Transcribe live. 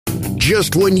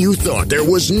just when you thought there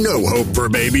was no hope for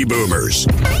baby boomers.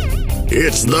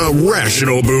 It's the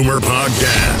Rational Boomer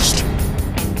Podcast.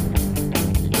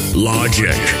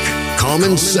 Logic,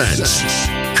 common sense,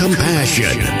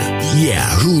 compassion. Yeah,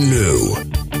 who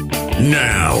knew?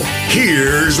 Now,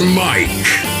 here's Mike.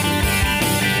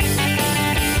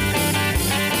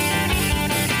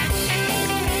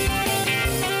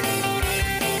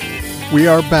 We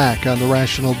are back on the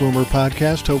Rational Boomer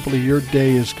Podcast. Hopefully your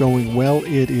day is going well.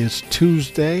 It is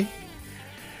Tuesday.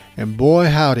 And boy,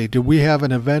 howdy, did we have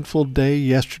an eventful day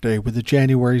yesterday with the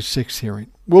January 6th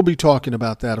hearing. We'll be talking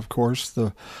about that, of course.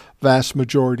 The vast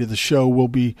majority of the show will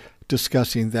be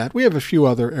discussing that. We have a few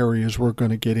other areas we're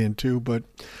going to get into, but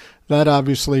that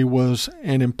obviously was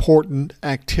an important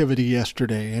activity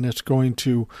yesterday, and it's going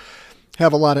to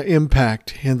have a lot of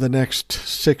impact in the next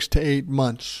 6 to 8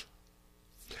 months.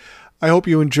 I hope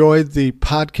you enjoyed the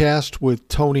podcast with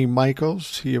Tony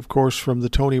Michaels. He, of course, from the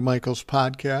Tony Michaels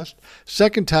podcast.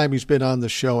 Second time he's been on the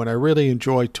show, and I really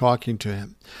enjoy talking to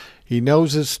him. He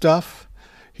knows his stuff,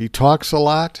 he talks a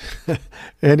lot,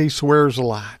 and he swears a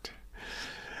lot.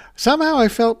 Somehow I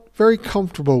felt very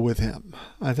comfortable with him.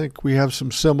 I think we have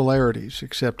some similarities,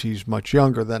 except he's much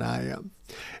younger than I am.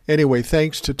 Anyway,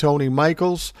 thanks to Tony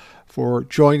Michaels for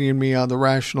joining me on the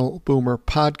Rational Boomer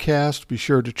Podcast. Be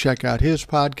sure to check out his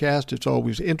podcast. It's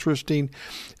always interesting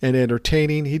and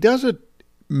entertaining. He does it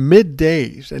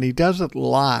middays, and he does it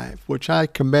live, which I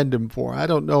commend him for. I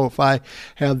don't know if I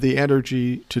have the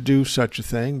energy to do such a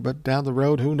thing, but down the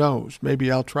road, who knows? Maybe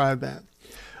I'll try that.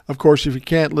 Of course, if you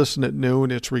can't listen at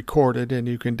noon, it's recorded, and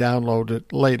you can download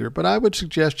it later. But I would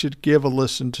suggest you give a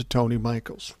listen to Tony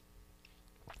Michaels.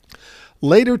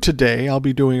 Later today, I'll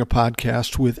be doing a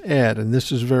podcast with Ed, and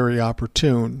this is very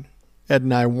opportune. Ed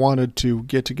and I wanted to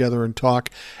get together and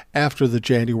talk after the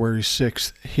January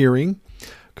 6th hearing,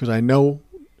 because I know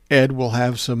Ed will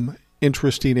have some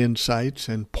interesting insights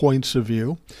and points of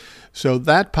view. So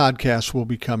that podcast will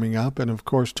be coming up, and of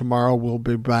course tomorrow we'll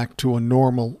be back to a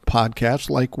normal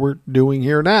podcast like we're doing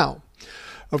here now.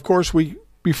 Of course,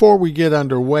 before we get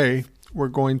underway, we're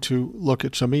going to look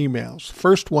at some emails.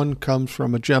 First one comes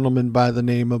from a gentleman by the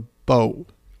name of Bo.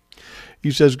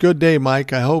 He says, "Good day,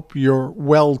 Mike. I hope you're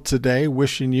well today.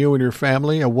 Wishing you and your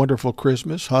family a wonderful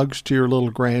Christmas. Hugs to your little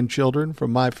grandchildren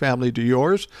from my family to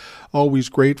yours. Always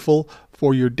grateful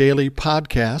for your daily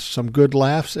podcast. Some good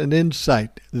laughs and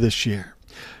insight this year."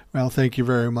 Well, thank you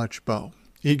very much, Bo.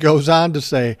 He goes on to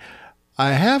say,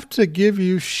 "I have to give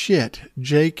you shit,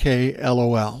 JK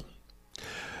LOL.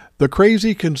 The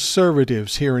crazy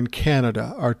conservatives here in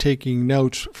Canada are taking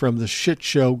notes from the shit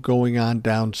show going on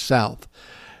down south.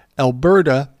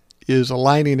 Alberta is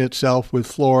aligning itself with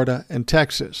Florida and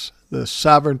Texas. The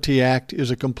Sovereignty Act is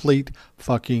a complete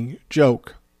fucking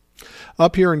joke.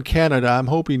 Up here in Canada, I'm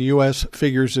hoping U.S.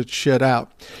 figures its shit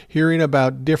out. Hearing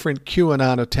about different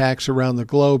QAnon attacks around the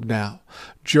globe now.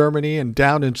 Germany and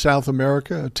down in South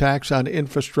America, attacks on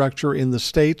infrastructure in the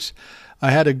States. I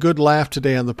had a good laugh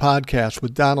today on the podcast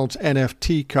with Donald's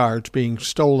NFT cards being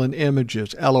stolen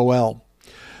images, LOL.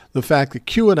 The fact that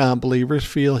QAnon believers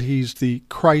feel he's the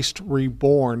Christ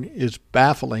reborn is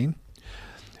baffling.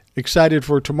 Excited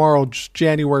for tomorrow's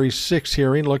January 6th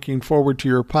hearing. Looking forward to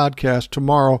your podcast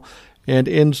tomorrow and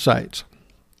insights."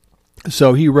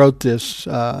 So he wrote this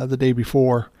the day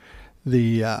before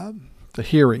the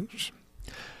hearings.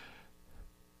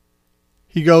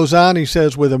 He goes on, he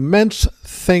says, "With immense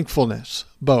thankfulness,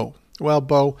 Bo." Well,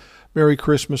 Bo, Merry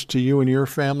Christmas to you and your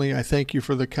family. I thank you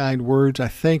for the kind words. I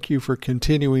thank you for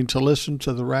continuing to listen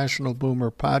to the Rational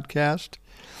Boomer Podcast.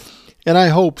 And I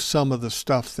hope some of the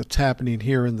stuff that's happening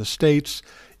here in the States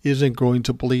isn't going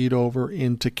to bleed over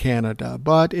into Canada.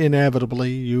 But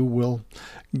inevitably, you will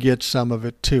get some of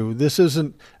it too. This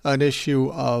isn't an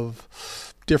issue of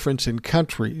difference in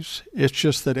countries. It's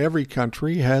just that every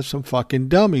country has some fucking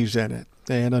dummies in it.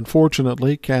 And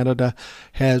unfortunately, Canada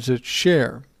has its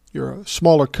share. You're a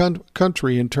smaller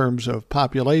country in terms of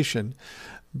population,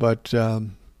 but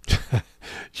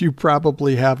you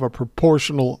probably have a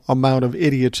proportional amount of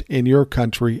idiots in your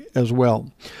country as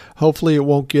well. Hopefully it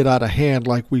won't get out of hand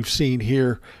like we've seen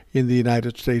here in the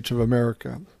United States of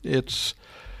America. It's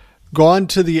gone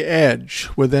to the edge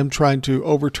with them trying to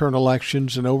overturn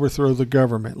elections and overthrow the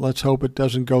government. Let's hope it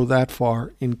doesn't go that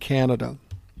far in Canada.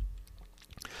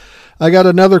 I got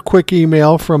another quick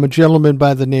email from a gentleman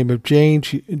by the name of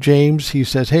James. He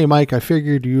says, "Hey, Mike, I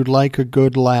figured you'd like a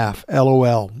good laugh.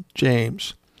 LOL,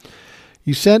 James."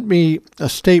 He sent me a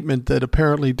statement that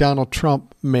apparently Donald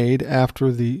Trump made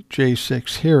after the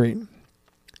J6 hearing.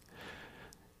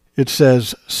 It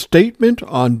says, "Statement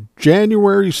on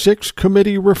January 6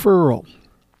 committee referral."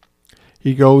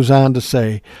 He goes on to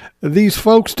say, these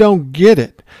folks don't get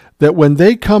it, that when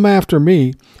they come after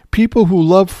me, people who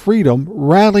love freedom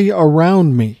rally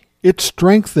around me. It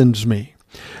strengthens me.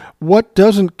 What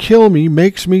doesn't kill me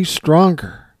makes me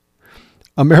stronger.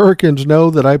 Americans know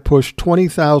that I pushed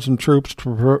 20,000 troops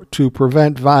to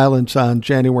prevent violence on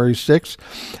January 6th,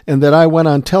 and that I went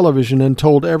on television and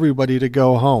told everybody to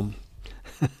go home.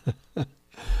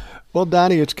 Well,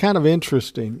 Donnie, it's kind of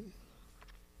interesting.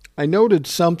 I noted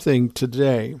something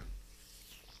today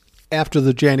after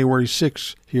the January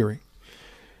 6th hearing.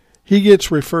 He gets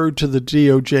referred to the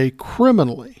DOJ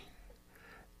criminally.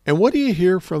 And what do you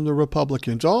hear from the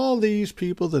Republicans? All these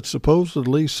people that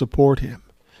supposedly support him.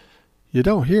 You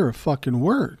don't hear a fucking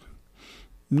word.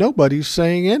 Nobody's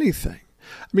saying anything.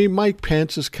 I mean, Mike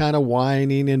Pence is kind of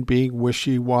whining and being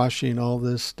wishy-washy and all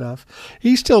this stuff.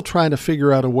 He's still trying to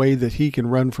figure out a way that he can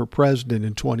run for president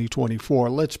in 2024.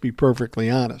 Let's be perfectly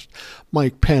honest.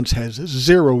 Mike Pence has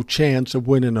zero chance of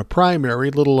winning a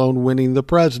primary, let alone winning the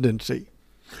presidency.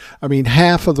 I mean,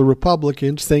 half of the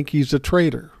Republicans think he's a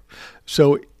traitor.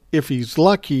 So if he's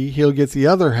lucky, he'll get the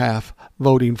other half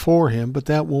voting for him, but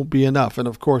that won't be enough. And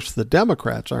of course, the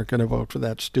Democrats aren't going to vote for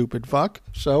that stupid fuck.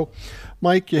 So,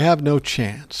 Mike, you have no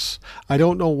chance. I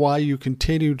don't know why you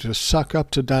continue to suck up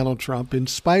to Donald Trump in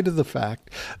spite of the fact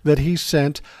that he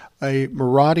sent a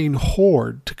marauding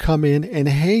horde to come in and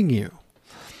hang you.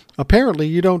 Apparently,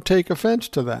 you don't take offense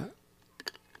to that.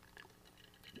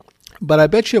 But I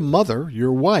bet your mother,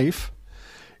 your wife,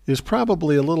 is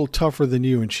probably a little tougher than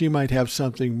you, and she might have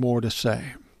something more to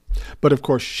say. But of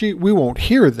course, we won't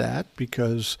hear that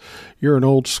because you're an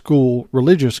old school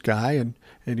religious guy, and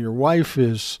your wife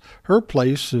her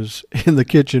place is in the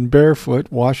kitchen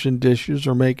barefoot, washing dishes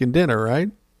or making dinner, right?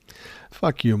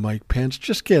 Fuck you, Mike Pence.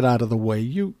 Just get out of the way.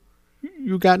 You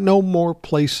got no more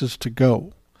places to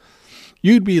go.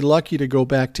 You'd be lucky to go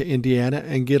back to Indiana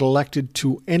and get elected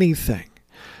to anything.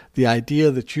 The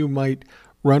idea that you might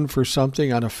run for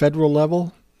something on a federal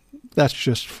level, that's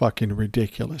just fucking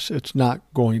ridiculous. It's not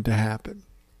going to happen.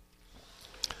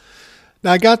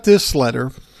 Now, I got this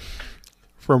letter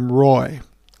from Roy,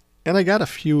 and I got a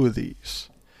few of these,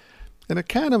 and it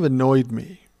kind of annoyed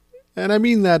me. And I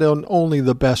mean that in only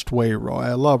the best way, Roy.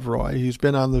 I love Roy. He's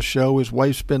been on the show. His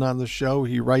wife's been on the show.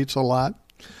 He writes a lot.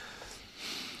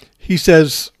 He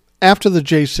says, after the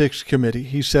J6 committee,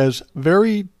 he says,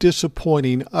 very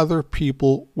disappointing other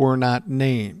people were not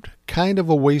named. Kind of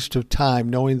a waste of time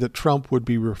knowing that Trump would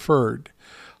be referred.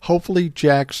 Hopefully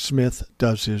Jack Smith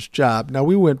does his job. Now,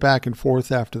 we went back and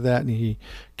forth after that, and he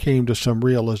came to some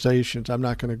realizations. I'm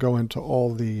not going to go into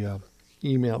all the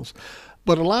emails.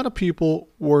 But a lot of people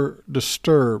were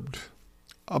disturbed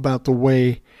about the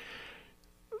way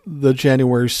the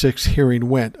January 6th hearing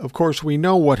went. Of course, we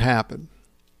know what happened.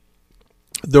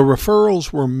 The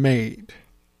referrals were made,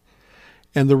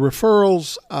 and the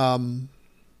referrals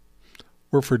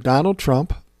were for Donald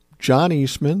Trump, John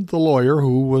Eastman, the lawyer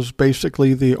who was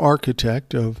basically the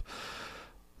architect of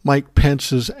Mike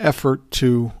Pence's effort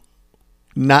to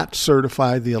not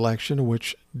certify the election,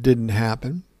 which didn't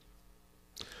happen.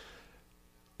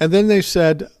 And then they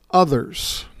said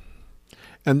others.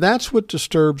 And that's what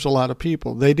disturbs a lot of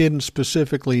people. They didn't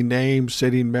specifically name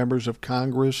sitting members of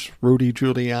Congress, Rudy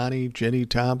Giuliani, Ginny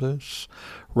Thomas,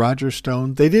 Roger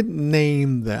Stone. They didn't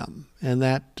name them, and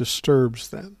that disturbs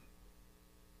them.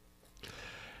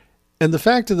 And the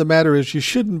fact of the matter is, you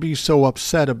shouldn't be so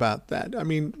upset about that. I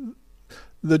mean,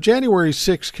 the January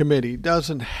 6th committee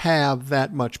doesn't have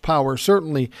that much power,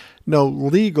 certainly no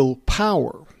legal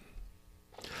power.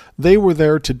 They were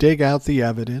there to dig out the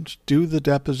evidence, do the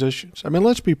depositions. I mean,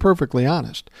 let's be perfectly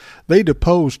honest. They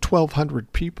deposed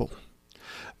 1,200 people.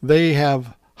 They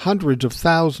have hundreds of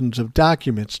thousands of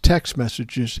documents, text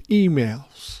messages,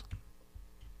 emails,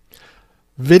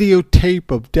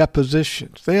 videotape of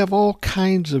depositions. They have all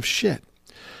kinds of shit.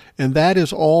 And that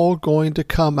is all going to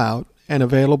come out and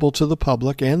available to the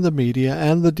public and the media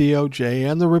and the DOJ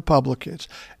and the Republicans.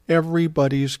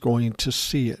 Everybody's going to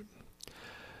see it.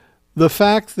 The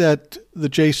fact that the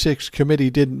J6 committee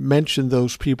didn't mention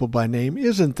those people by name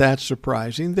isn't that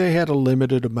surprising. They had a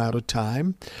limited amount of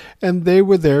time, and they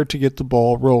were there to get the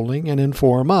ball rolling and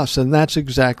inform us, and that's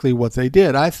exactly what they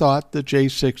did. I thought the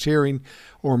J6 hearing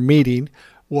or meeting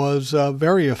was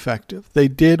very effective. They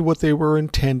did what they were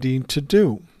intending to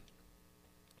do.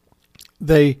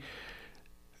 They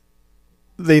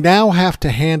now have to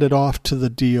hand it off to the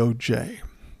DOJ.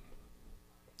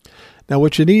 Now,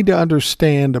 what you need to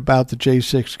understand about the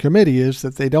J6 committee is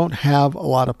that they don't have a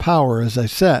lot of power, as I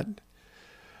said.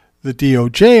 The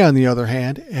DOJ, on the other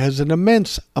hand, has an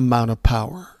immense amount of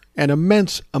power, an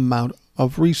immense amount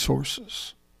of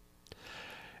resources.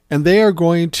 And they are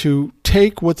going to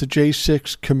take what the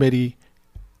J6 committee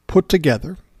put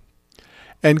together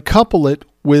and couple it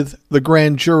with the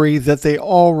grand jury that they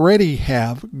already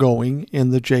have going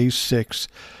in the J6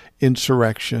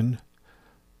 insurrection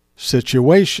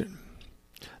situation.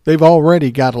 They've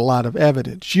already got a lot of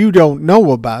evidence. You don't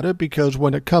know about it because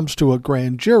when it comes to a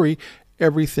grand jury,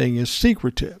 everything is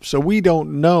secretive. So we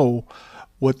don't know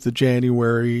what the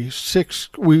January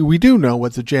 6th, we do know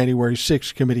what the January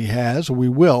 6th committee has, we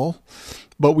will,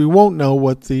 but we won't know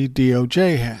what the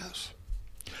DOJ has.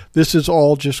 This is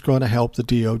all just going to help the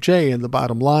DOJ, and the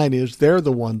bottom line is they're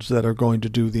the ones that are going to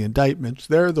do the indictments.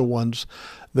 They're the ones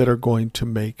that are going to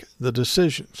make the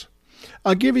decisions.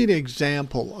 I'll give you an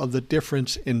example of the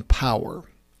difference in power.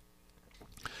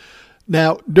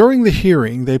 Now, during the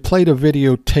hearing, they played a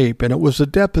videotape, and it was a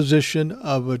deposition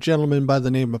of a gentleman by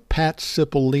the name of Pat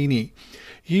Cipollone.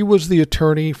 He was the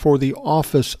attorney for the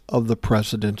office of the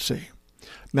presidency.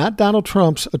 Not Donald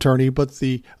Trump's attorney, but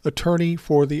the attorney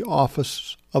for the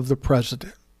office of the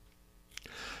president.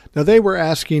 Now, they were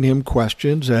asking him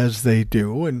questions, as they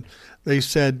do, and they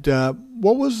said,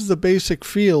 what was the basic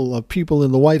feel of people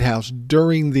in the White House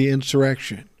during the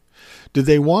insurrection? Did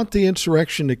they want the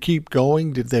insurrection to keep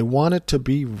going? Did they want it to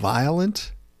be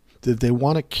violent? Did they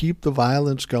want to keep the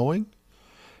violence going?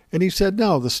 And he said,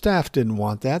 no, the staff didn't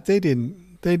want that. They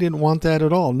didn't want that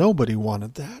at all. Nobody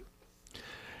wanted that.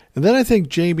 And then I think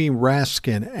Jamie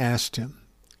Raskin asked him,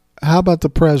 how about the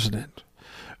president?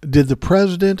 Did the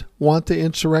president want the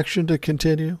insurrection to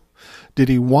continue? Did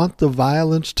he want the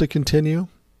violence to continue?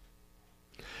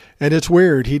 And it's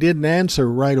weird. He didn't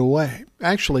answer right away.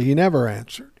 Actually, he never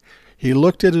answered. He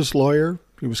looked at his lawyer.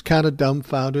 He was kind of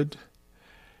dumbfounded.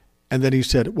 And then he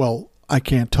said, well, I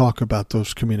can't talk about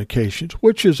those communications,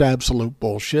 which is absolute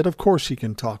bullshit. Of course he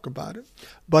can talk about it.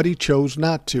 But he chose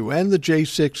not to. And the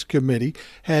J6 committee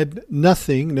had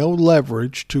nothing, no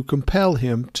leverage to compel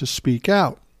him to speak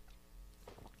out.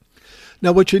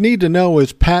 Now, what you need to know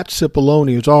is Pat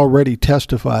Cipollone has already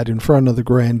testified in front of the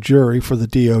grand jury for the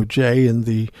DOJ in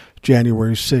the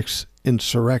January 6th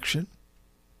insurrection.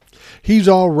 He's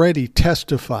already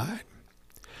testified.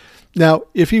 Now,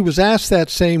 if he was asked that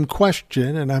same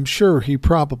question, and I'm sure he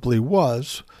probably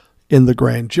was in the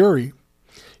grand jury,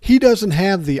 he doesn't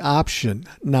have the option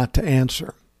not to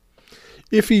answer.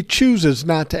 If he chooses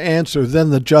not to answer, then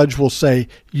the judge will say,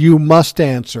 you must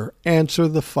answer. Answer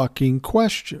the fucking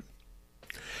question.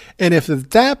 And if at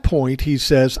that point he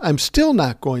says, I'm still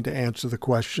not going to answer the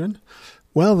question,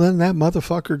 well, then that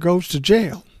motherfucker goes to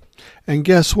jail. And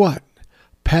guess what?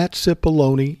 Pat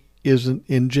Cipollone isn't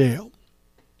in jail.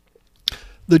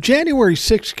 The January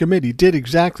 6th committee did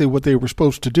exactly what they were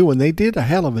supposed to do, and they did a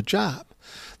hell of a job.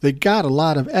 They got a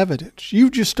lot of evidence. You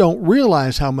just don't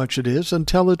realize how much it is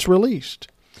until it's released.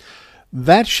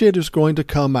 That shit is going to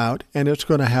come out, and it's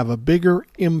going to have a bigger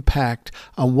impact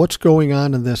on what's going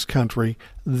on in this country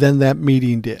than that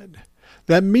meeting did.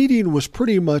 That meeting was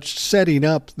pretty much setting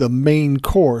up the main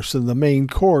course, and the main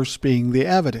course being the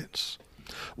evidence.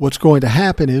 What's going to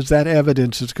happen is that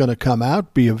evidence is going to come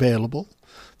out, be available.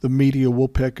 The media will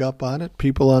pick up on it.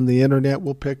 People on the internet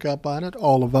will pick up on it.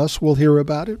 All of us will hear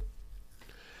about it.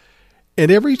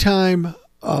 And every time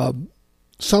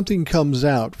something comes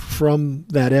out from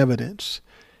that evidence,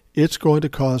 it's going to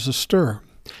cause a stir.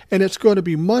 And it's going to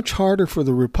be much harder for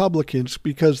the Republicans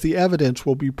because the evidence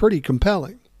will be pretty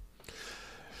compelling.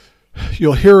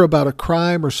 You'll hear about a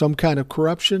crime or some kind of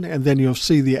corruption, and then you'll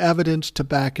see the evidence to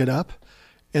back it up.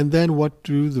 And then what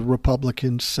do the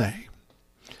Republicans say?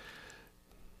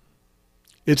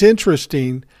 It's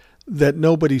interesting that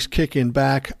nobody's kicking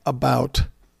back about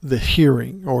the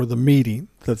hearing or the meeting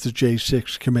that the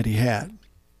J6 committee had.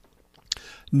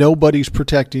 Nobody's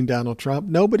protecting Donald Trump.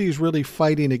 Nobody's really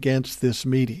fighting against this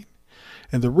meeting.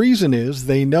 And the reason is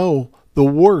they know the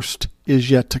worst is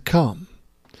yet to come.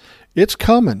 It's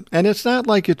coming. And it's not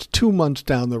like it's 2 months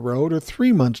down the road or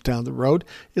 3 months down the road.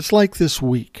 It's like this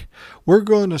week. We're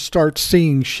going to start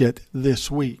seeing shit this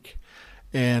week.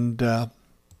 And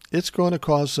it's going to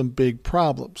cause some big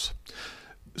problems.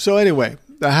 So anyway,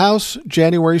 the House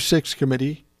January 6th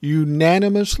committee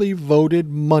unanimously voted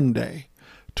Monday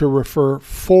to refer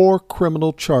 4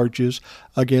 criminal charges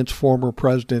against former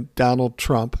President Donald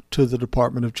Trump to the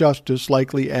Department of Justice,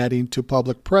 likely adding to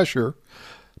public pressure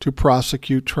to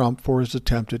prosecute Trump for his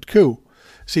attempted coup.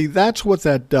 See, that's what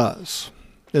that does.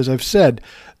 As I've said,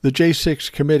 the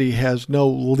J6 committee has no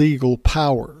legal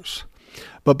powers.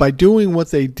 But by doing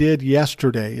what they did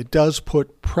yesterday, it does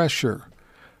put pressure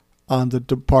on the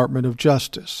Department of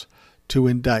Justice to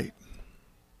indict.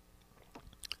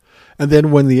 And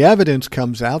then when the evidence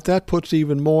comes out, that puts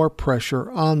even more pressure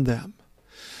on them.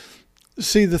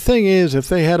 See, the thing is, if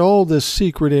they had all this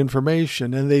secret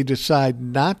information and they decide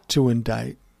not to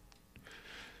indict,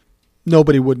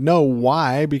 nobody would know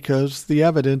why, because the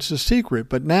evidence is secret.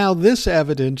 But now this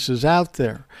evidence is out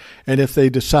there. And if they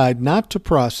decide not to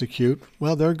prosecute,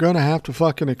 well, they're going to have to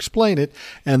fucking explain it.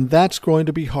 And that's going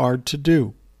to be hard to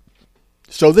do.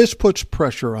 So this puts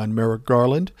pressure on Merrick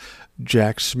Garland,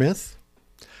 Jack Smith,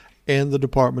 and the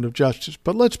Department of Justice.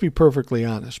 But let's be perfectly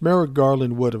honest. Merrick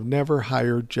Garland would have never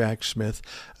hired Jack Smith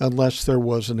unless there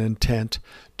was an intent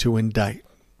to indict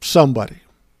somebody.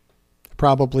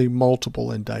 Probably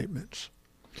multiple indictments.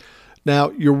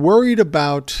 Now, you're worried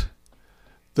about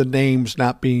the names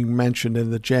not being mentioned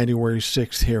in the January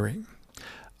 6th hearing.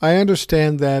 I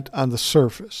understand that on the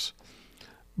surface.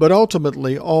 But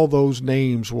ultimately, all those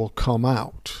names will come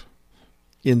out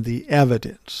in the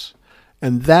evidence.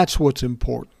 And that's what's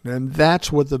important. And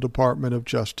that's what the Department of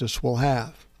Justice will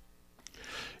have.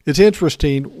 It's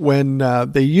interesting when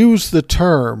they use the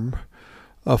term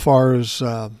as far as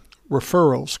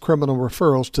referrals, criminal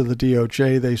referrals to the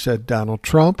DOJ, they said Donald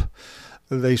Trump,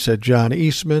 they said John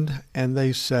Eastman, and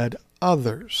they said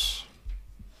others.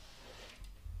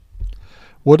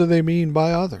 What do they mean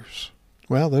by others?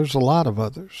 Well, there's a lot of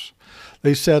others.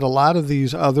 They said a lot of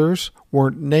these others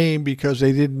weren't named because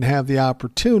they didn't have the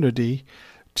opportunity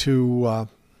to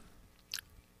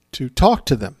talk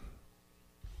to them.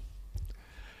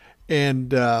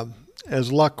 And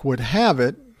as luck would have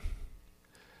it,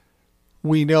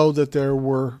 we know that there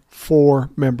were 4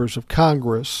 members of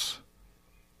Congress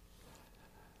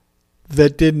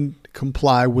that didn't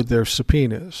comply with their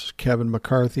subpoenas. Kevin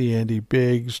McCarthy, Andy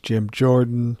Biggs, Jim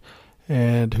Jordan,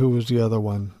 and who was the other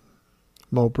one?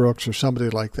 Mo Brooks or somebody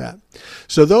like that.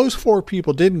 So those 4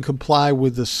 people didn't comply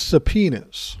with the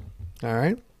subpoenas. All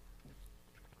right?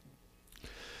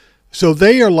 So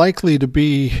they are likely to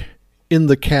be in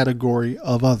the category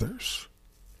of others.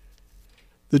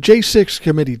 The J6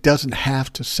 committee doesn't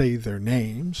have to say their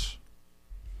names.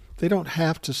 They don't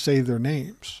have to say their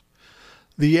names.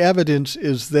 The evidence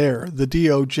is there. The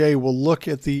DOJ will look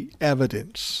at the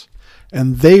evidence,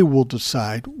 and they will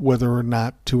decide whether or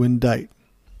not to indict.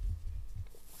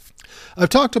 I've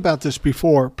talked about this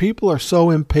before. People are so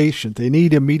impatient. They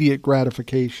need immediate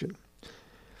gratification.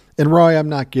 And Roy, I'm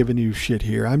not giving you shit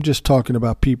here. I'm just talking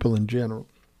about people in general.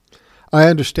 I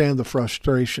understand the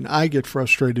frustration. I get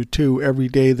frustrated too every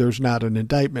day there's not an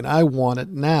indictment. I want it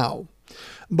now.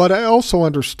 But I also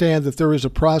understand that there is a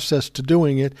process to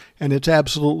doing it, and it's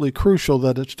absolutely crucial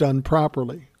that it's done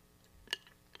properly.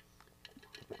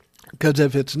 Because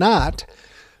if it's not,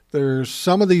 there's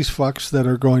some of these fucks that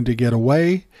are going to get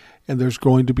away, and there's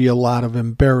going to be a lot of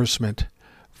embarrassment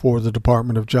for the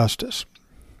Department of Justice.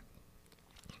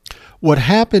 What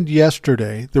happened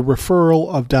yesterday, the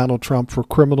referral of Donald Trump for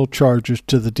criminal charges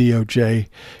to the DOJ,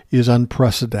 is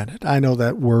unprecedented. I know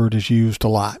that word is used a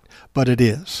lot, but it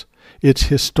is. It's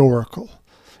historical.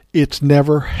 It's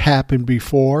never happened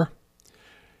before.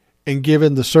 And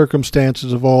given the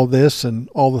circumstances of all this and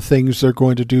all the things they're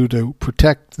going to do to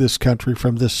protect this country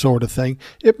from this sort of thing,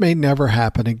 it may never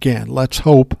happen again. Let's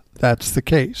hope that's the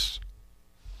case.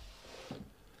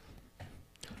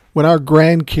 When our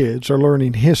grandkids are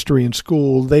learning history in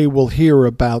school, they will hear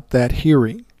about that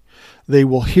hearing. They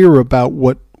will hear about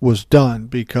what was done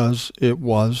because it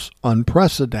was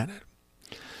unprecedented.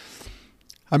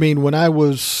 I mean, when I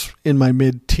was in my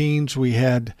mid-teens, we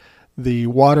had the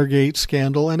Watergate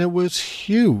scandal, and it was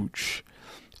huge.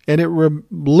 And it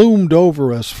loomed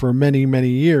over us for many, many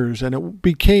years, and it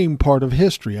became part of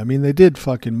history. I mean, they did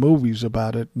fucking movies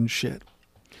about it and shit.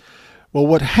 Well,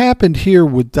 what happened here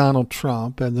with Donald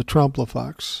Trump and the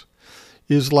Trumplafucks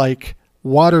is like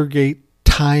Watergate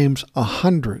times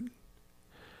 100.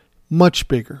 Much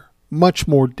bigger, much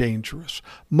more dangerous,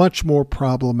 much more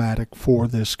problematic for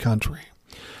this country.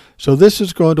 So this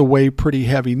is going to weigh pretty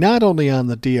heavy, not only on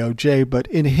the DOJ, but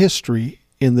in history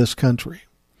in this country.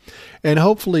 And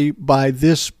hopefully by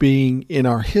this being in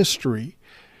our history,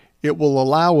 it will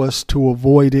allow us to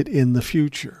avoid it in the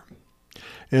future.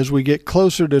 As we get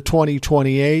closer to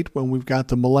 2028, when we've got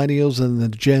the millennials and the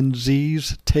Gen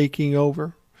Zs taking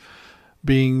over,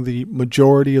 being the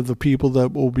majority of the people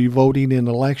that will be voting in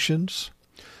elections,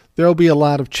 there'll be a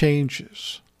lot of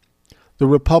changes. The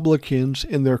Republicans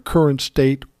in their current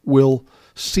state will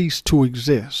cease to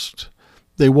exist.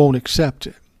 They won't accept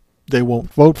it. They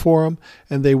won't vote for them,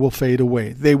 and they will fade away.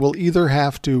 They will either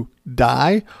have to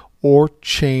die or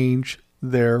change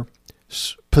their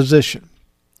position.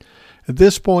 At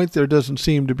this point, there doesn't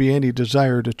seem to be any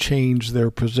desire to change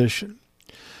their position.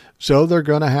 So they're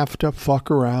going to have to fuck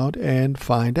around and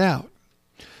find out.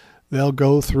 They'll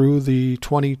go through the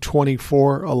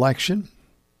 2024 election,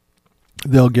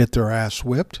 they'll get their ass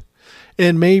whipped.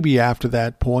 And maybe after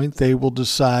that point, they will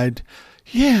decide,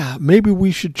 yeah, maybe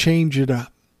we should change it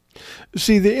up.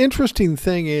 See, the interesting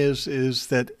thing is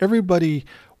that everybody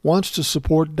wants to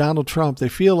support Donald Trump. They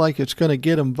feel like it's going to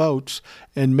get them votes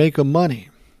and make them money.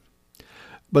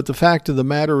 But the fact of the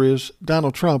matter is,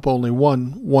 Donald Trump only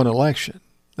won one election.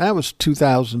 That was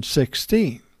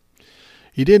 2016.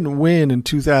 He didn't win in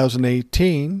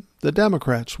 2018. The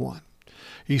Democrats won.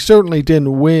 He certainly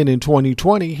didn't win in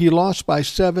 2020. He lost by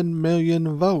 7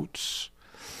 million votes.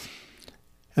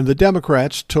 And the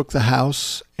Democrats took the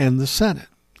House and the Senate.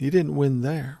 He didn't win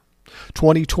there.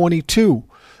 2022,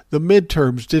 the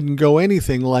midterms didn't go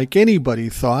anything like anybody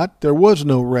thought. There was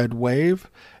no red wave,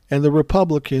 and the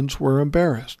Republicans were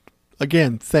embarrassed.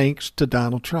 Again, thanks to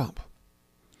Donald Trump.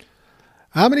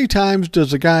 How many times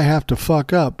does a guy have to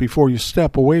fuck up before you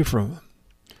step away from him?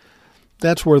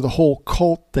 That's where the whole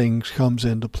cult thing comes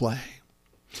into play.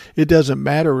 It doesn't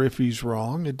matter if he's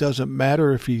wrong. It doesn't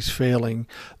matter if he's failing.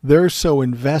 They're so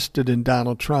invested in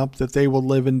Donald Trump that they will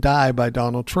live and die by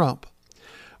Donald Trump.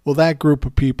 Well, that group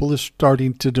of people is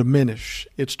starting to diminish.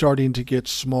 It's starting to get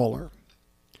smaller.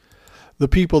 The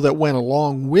people that went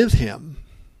along with him,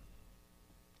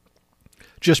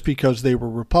 just because they were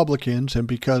Republicans and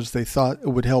because they thought it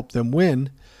would help them win,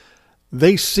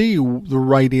 they see the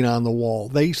writing on the wall.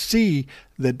 They see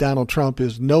that Donald Trump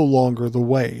is no longer the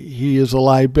way. He is a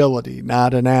liability,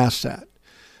 not an asset.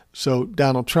 So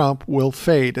Donald Trump will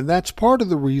fade. And that's part of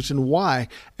the reason why,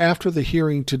 after the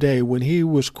hearing today, when he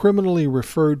was criminally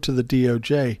referred to the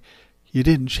DOJ, you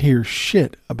didn't hear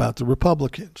shit about the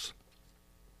Republicans.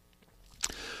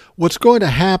 What's going to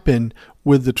happen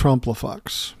with the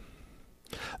Trumplafucks?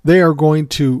 They are going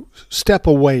to step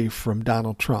away from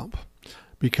Donald Trump,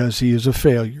 because he is a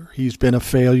failure. He's been a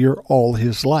failure all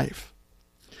his life.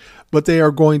 But they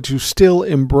are going to still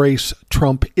embrace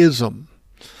Trumpism,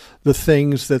 the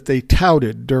things that they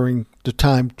touted during the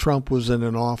time Trump was in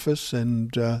an office and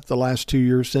the last 2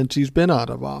 years since he's been out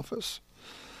of office.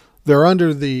 They're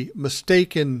under the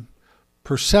mistaken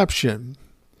perception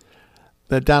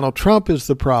that Donald Trump is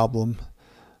the problem,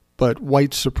 but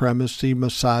white supremacy,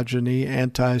 misogyny,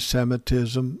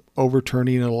 anti-Semitism,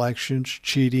 overturning elections,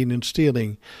 cheating, and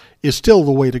stealing is still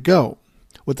the way to go.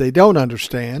 What they don't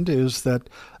understand is that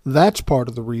that's part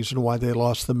of the reason why they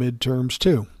lost the midterms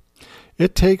too.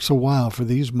 It takes a while for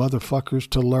these motherfuckers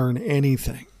to learn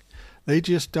anything. They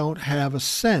just don't have a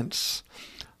sense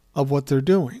of what they're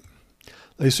doing.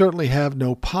 They certainly have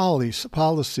no policies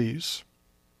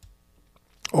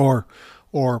or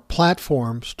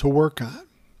platforms to work on.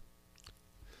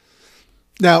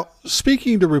 Now,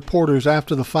 speaking to reporters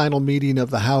after the final meeting of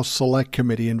the House Select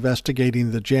Committee investigating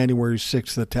the January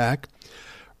 6th attack,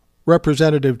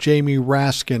 Representative Jamie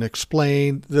Raskin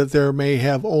explained that there may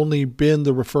have only been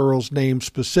the referrals named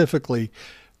specifically,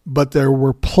 but there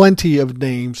were plenty of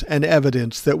names and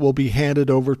evidence that will be handed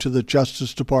over to the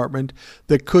Justice Department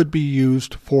that could be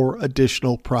used for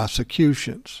additional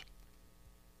prosecutions.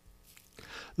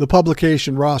 The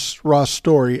publication Ross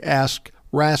Story asked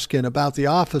Raskin about the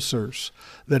officers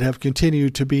that have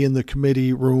continued to be in the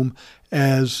committee room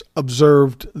as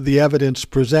observed the evidence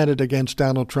presented against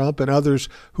Donald Trump and others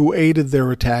who aided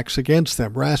their attacks against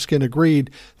them. Raskin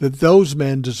agreed that those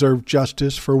men deserve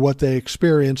justice for what they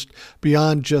experienced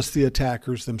beyond just the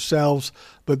attackers themselves,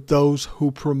 but those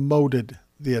who promoted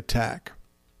the attack.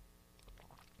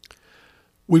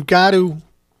 We've got to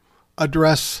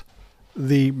address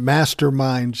the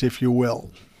masterminds, if you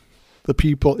will. The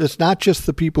people, it's not just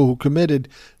the people who committed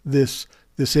this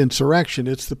insurrection,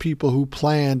 it's the people who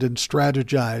planned and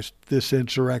strategized this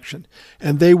insurrection,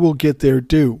 and they will get their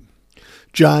due.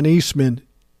 John Eastman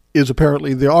is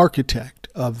apparently the architect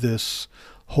of this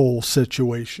whole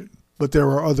situation, but there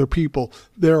are other people.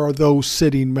 There are those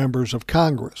sitting members of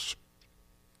Congress.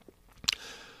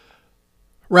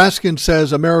 Raskin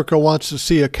says America wants to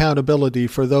see accountability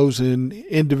for those in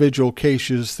individual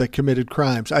cases that committed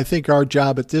crimes. I think our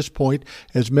job at this point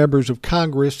as members of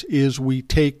Congress is we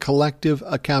take collective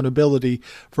accountability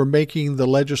for making the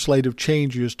legislative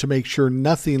changes to make sure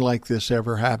nothing like this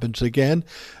ever happens again.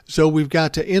 So we've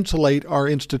got to insulate our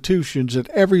institutions at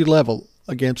every level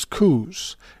against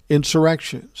coups,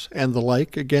 insurrections, and the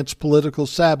like, against political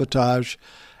sabotage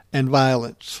and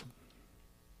violence.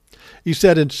 He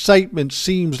said incitement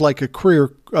seems like a clear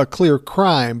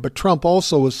crime, but Trump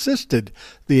also assisted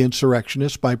the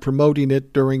insurrectionists by promoting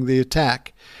it during the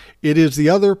attack. It is the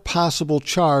other possible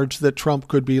charge that Trump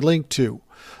could be linked to.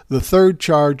 The third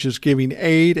charge is giving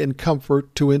aid and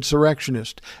comfort to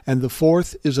insurrectionists, and the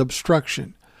fourth is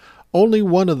obstruction. Only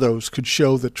one of those could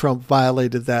show that Trump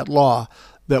violated that law.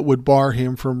 that would bar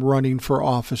him from running for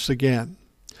office again.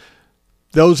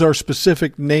 Those are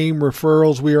specific name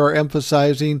referrals we are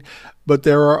emphasizing, but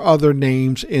there are other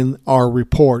names in our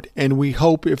report, and we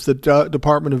hope if the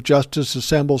Department of Justice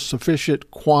assembles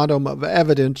sufficient quantum of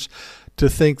evidence to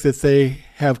think that they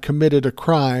have committed a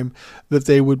crime, that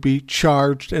they would be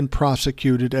charged and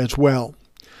prosecuted as well.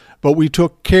 But we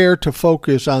took care to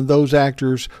focus on those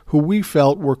actors who we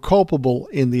felt were culpable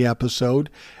in the episode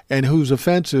and whose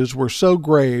offenses were so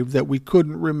grave that we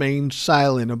couldn't remain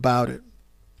silent about it.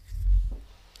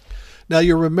 Now,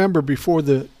 you remember before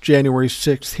the January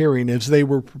 6th hearing, as they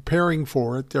were preparing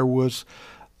for it, there was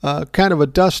kind of a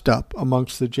dust-up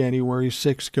amongst the January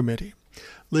 6th committee.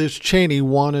 Liz Cheney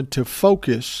wanted to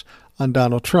focus on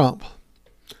Donald Trump.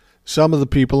 Some of the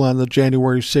people on the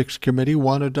January 6th committee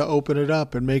wanted to open it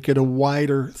up and make it a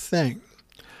wider thing.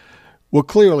 Well,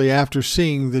 clearly, after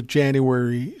seeing the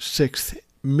January 6th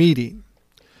meeting,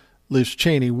 Liz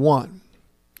Cheney won.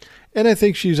 And I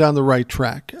think she's on the right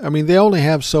track. I mean, they only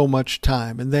have so much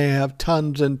time, and they have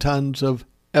tons and tons of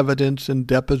evidence and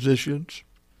depositions.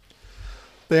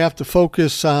 They have to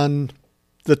focus on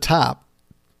the top,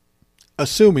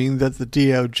 assuming that the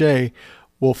DOJ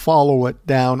will follow it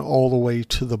down all the way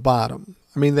to the bottom.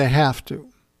 I mean, they have to.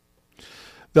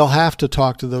 They'll have to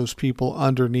talk to those people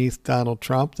underneath Donald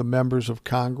Trump, the members of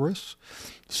Congress.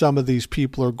 Some of these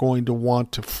people are going to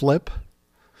want to flip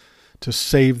to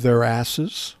save their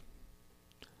asses.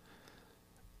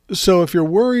 So if you're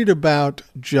worried about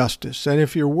justice, and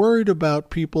if you're worried about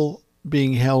people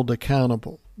being held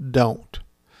accountable, don't.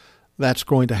 That's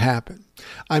going to happen.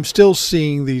 I'm still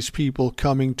seeing these people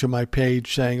coming to my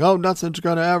page saying, oh, nothing's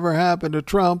going to ever happen to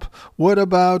Trump. What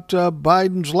about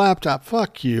Biden's laptop?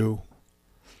 Fuck you.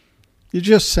 You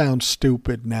just sound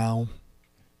stupid now.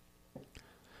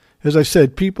 As I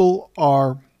said, people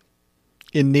are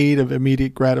in need of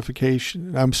immediate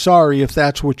gratification. I'm sorry if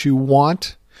that's what you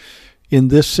want. In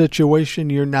this situation,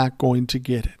 you're not going to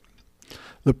get it.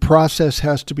 The process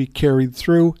has to be carried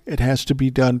through. It has to be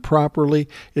done properly.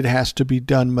 It has to be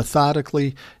done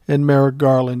methodically, and Merrick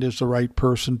Garland is the right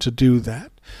person to do that.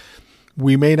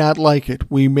 We may not like it.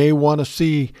 We may want to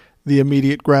see the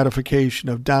immediate gratification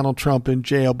of Donald Trump in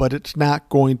jail, but it's not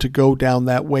going to go down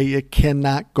that way. It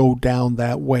cannot go down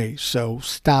that way. So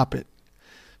stop it.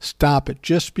 Stop it.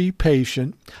 Just be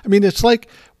patient. I mean, it's like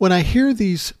when I hear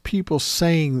these people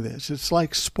saying this, it's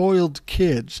like spoiled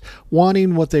kids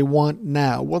wanting what they want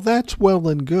now. Well, that's well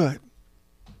and good.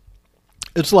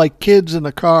 It's like kids in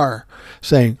a car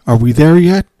saying, are we there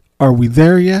yet? Are we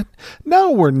there yet?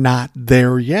 No, we're not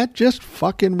there yet. Just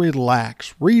fucking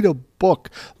relax. Read a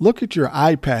book. Look at your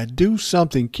iPad. Do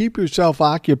something. Keep yourself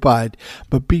occupied,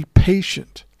 but be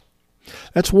patient.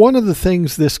 That's one of the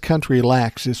things this country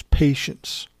lacks is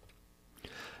patience.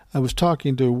 I was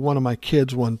talking to one of my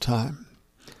kids one time.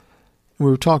 We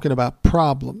were talking about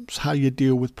problems, how you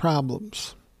deal with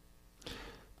problems.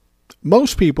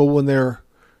 Most people, when they're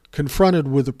confronted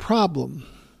with a problem,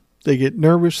 they get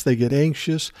nervous, they get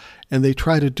anxious, and they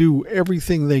try to do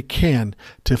everything they can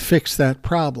to fix that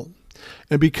problem.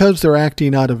 And because they're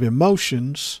acting out of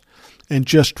emotions and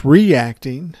just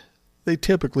reacting, they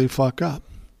typically fuck up.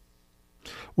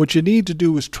 What you need to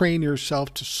do is train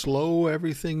yourself to slow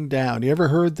everything down. You ever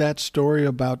heard that story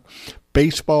about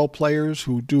baseball players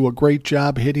who do a great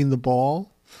job hitting the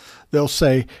ball? They'll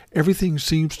say, everything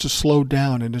seems to slow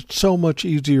down and it's so much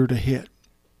easier to hit.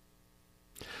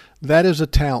 That is a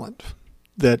talent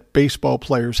that baseball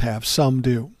players have. Some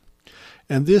do.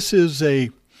 And this is I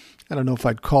don't know if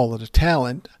I'd call it a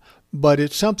talent, but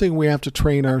it's something we have to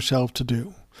train ourselves to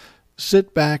do.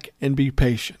 Sit back and be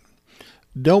patient.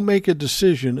 Don't make a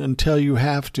decision until you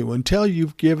have to, until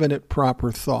you've given it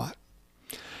proper thought.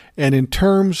 And in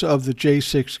terms of the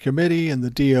J6 committee and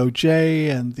the DOJ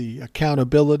and the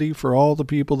accountability for all the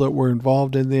people that were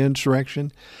involved in the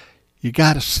insurrection, you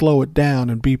got to slow it down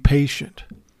and be patient.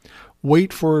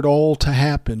 Wait for it all to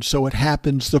happen so it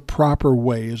happens the proper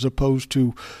way as opposed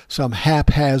to some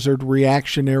haphazard,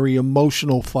 reactionary,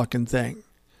 emotional fucking thing.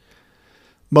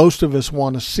 Most of us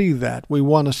want to see that. We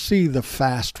want to see the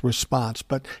fast response,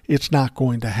 but it's not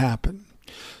going to happen.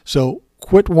 So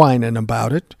quit whining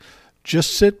about it.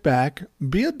 Just sit back,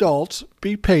 be adults,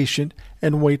 be patient,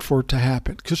 and wait for it to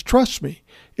happen. Because trust me,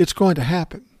 it's going to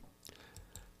happen.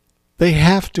 They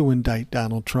have to indict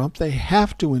Donald Trump. They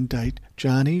have to indict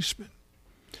John Eastman.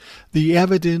 The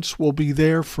evidence will be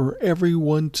there for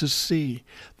everyone to see.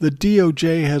 The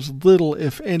DOJ has little,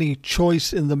 if any,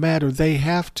 choice in the matter. They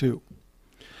have to.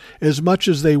 As much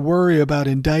as they worry about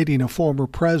indicting a former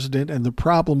president and the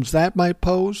problems that might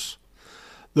pose,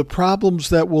 The problems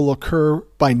that will occur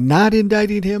by not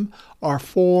indicting him are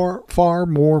far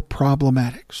more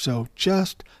problematic. So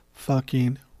just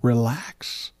fucking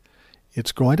relax.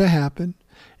 It's going to happen.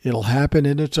 It'll happen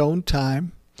in its own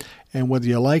time. And whether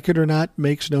you like it or not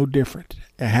makes no difference.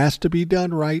 It has to be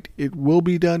done right. It will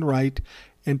be done right.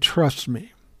 And trust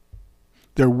me,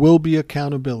 there will be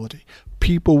accountability.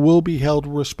 People will be held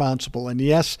responsible. And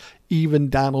yes, even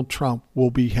Donald Trump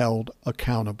will be held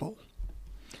accountable.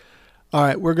 All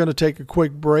right, we're going to take a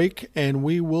quick break, and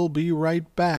we will be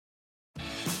right back.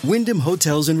 Wyndham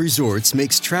Hotels and Resorts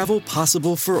makes travel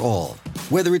possible for all.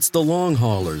 Whether it's the long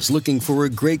haulers looking for a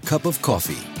great cup of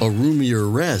coffee, a roomier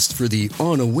rest for the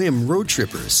on-a-whim road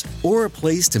trippers, or a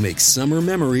place to make summer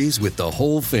memories with the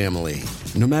whole family.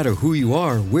 No matter who you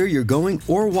are, where you're going,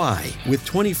 or why, with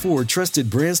 24 trusted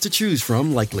brands to choose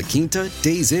from like La Quinta,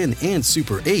 Days Inn, and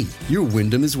Super 8, your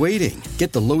Wyndham is waiting.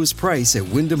 Get the lowest price at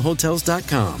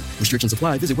WyndhamHotels.com. Restrictions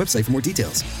apply. Visit website for more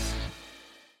details.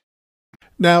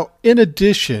 Now, in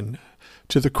addition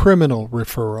to the criminal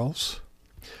referrals,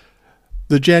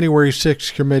 the January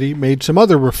 6th committee made some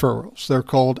other referrals. They're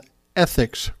called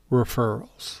ethics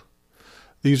referrals.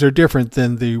 These are different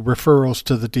than the referrals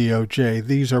to the DOJ.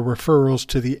 These are referrals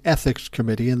to the Ethics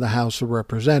Committee in the House of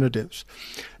Representatives.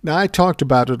 Now, I talked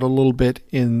about it a little bit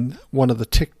in one of the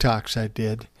TikToks I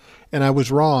did, and I was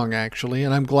wrong, actually,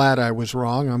 and I'm glad I was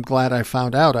wrong. I'm glad I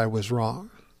found out I was wrong.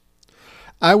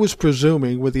 I was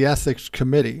presuming with the Ethics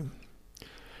Committee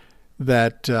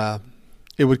that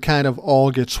it would kind of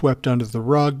all get swept under the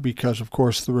rug because, of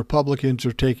course, the Republicans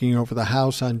are taking over the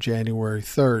House on January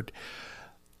 3rd.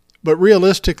 But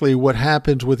realistically, what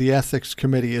happens with the Ethics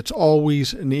Committee, it's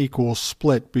always an equal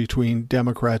split between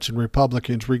Democrats and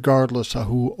Republicans, regardless of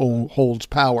who holds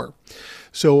power.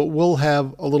 So it will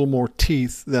have a little more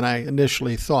teeth than I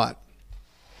initially thought.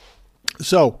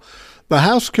 So the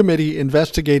House committee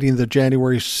investigating the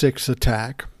January 6th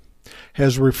attack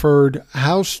has referred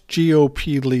House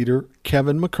GOP leader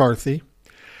Kevin McCarthy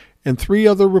and 3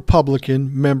 other Republican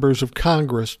members of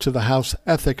Congress to the House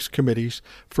Ethics Committees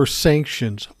for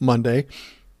sanctions Monday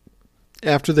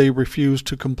after they refused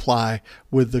to comply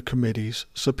with the committee's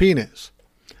subpoenas.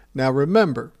 Now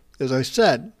remember, as I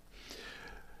said,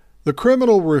 the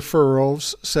criminal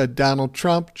referrals said Donald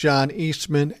Trump, John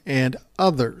Eastman, and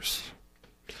others.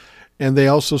 And they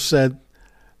also said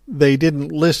they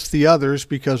didn't list the others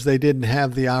because they didn't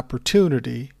have the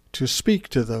opportunity to speak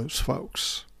to those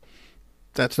folks.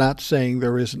 That's not saying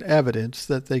there isn't evidence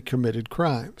that they committed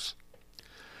crimes.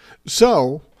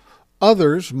 So,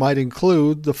 others might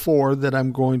include the 4 that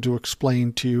I'm going to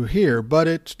explain to you here, but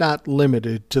it's not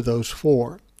limited to those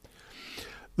 4.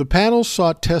 The panel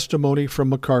sought testimony from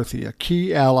McCarthy, a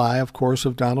key ally, of course,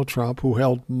 of Donald Trump, who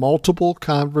held multiple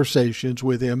conversations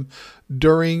with him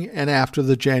during and after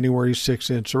the January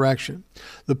 6th insurrection.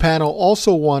 The panel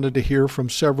also wanted to hear from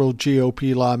several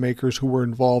GOP lawmakers who were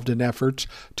involved in efforts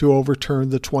to overturn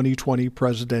the 2020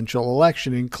 presidential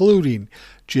election, including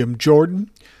Jim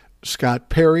Jordan, Scott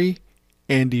Perry,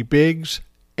 Andy Biggs,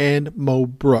 and Mo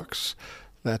Brooks.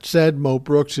 That said, Mo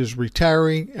Brooks is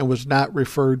retiring and was not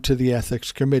referred to the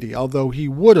Ethics Committee, although he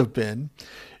would have been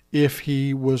if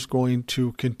he was going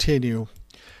to continue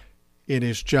in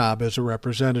his job as a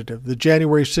representative. The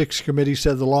January 6th committee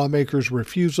said the lawmakers'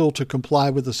 refusal to comply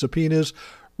with the subpoenas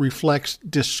reflects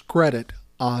discredit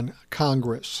on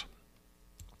Congress.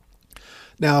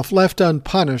 Now, if left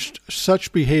unpunished,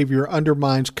 such behavior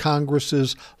undermines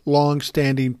Congress's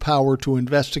long-standing power to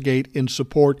investigate in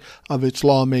support of its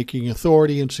lawmaking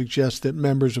authority and suggests that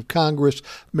members of Congress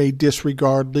may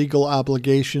disregard legal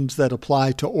obligations that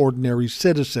apply to ordinary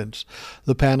citizens,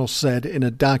 the panel said in a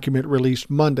document released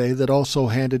Monday that also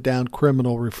handed down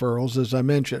criminal referrals, as I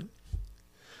mentioned.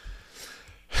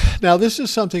 Now, this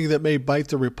is something that may bite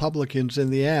the Republicans in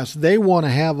the ass. They want to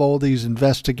have all these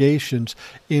investigations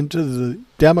into the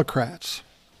Democrats.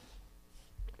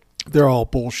 They're all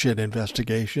bullshit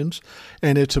investigations,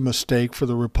 and it's a mistake for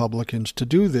the Republicans to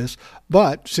do this.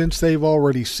 But since they've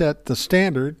already set the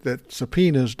standard that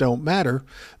subpoenas don't matter,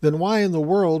 then why in the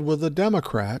world would the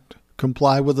Democrat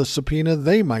comply with a subpoena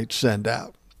they might send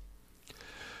out?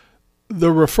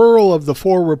 The referral of the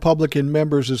 4 Republican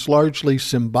members is largely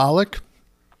symbolic.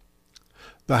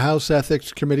 The House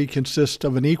Ethics Committee consists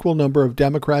of an equal number of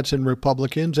Democrats and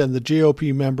Republicans, and the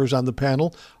GOP members on the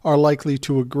panel are likely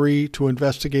to agree to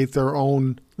investigate their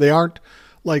own. They aren't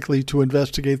likely to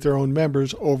investigate their own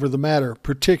members over the matter,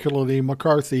 particularly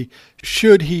McCarthy,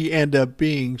 should he end up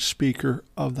being Speaker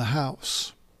of the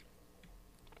House.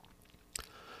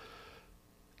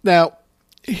 Now,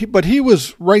 but he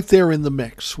was right there in the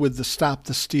mix with the Stop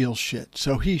the Steal shit,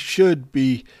 so he should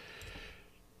be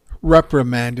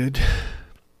reprimanded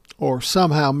or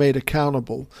somehow made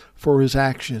accountable for his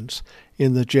actions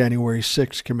in the January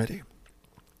 6th committee.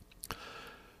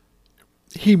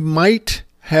 He might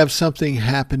have something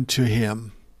happen to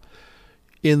him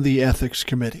in the ethics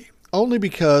committee, only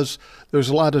because there's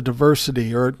a lot of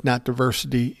divisiveness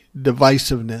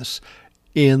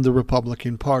in the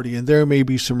Republican Party. And there may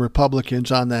be some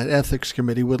Republicans on that ethics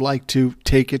committee would like to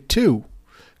take it to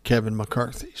Kevin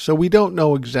McCarthy. So we don't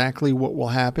know exactly what will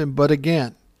happen. But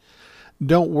again,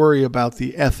 don't worry about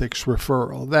the ethics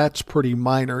referral. That's pretty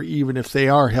minor, even if they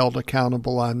are held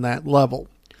accountable on that level.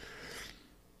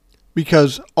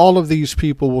 Because all of these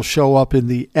people will show up in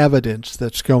the evidence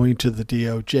that's going to the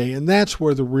DOJ. And that's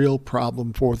where the real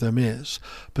problem for them is.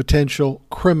 Potential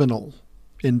criminal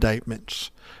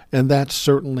indictments. And that's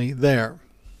certainly there.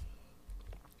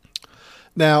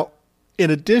 Now, in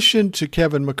addition to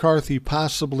Kevin McCarthy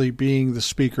possibly being the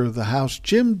Speaker of the House,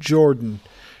 Jim Jordan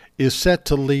is set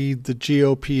to lead the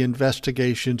GOP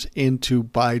investigations into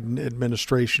Biden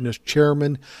administration as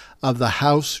chairman of the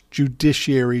House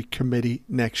Judiciary Committee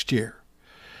next year.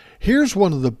 Here's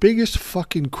one of the biggest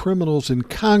fucking criminals in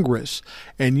Congress,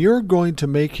 and you're going to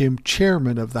make him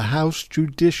chairman of the House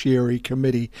Judiciary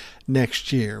Committee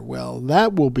next year. Well,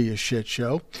 that will be a shit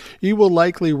show. He will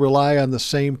likely rely on the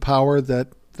same power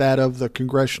that of the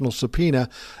congressional subpoena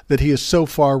that he has so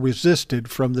far resisted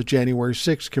from the January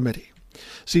 6th committee.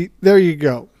 See, there you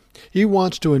go. He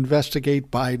wants to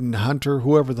investigate Biden, Hunter,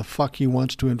 whoever the fuck he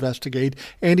wants to investigate,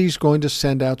 and he's going to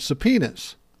send out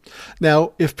subpoenas.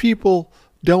 Now, if people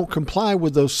don't comply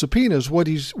with those subpoenas, what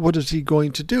is he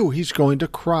going to do? He's going to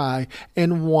cry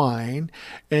and whine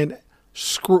and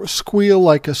squeal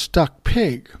like a stuck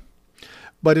pig.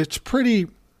 But it's pretty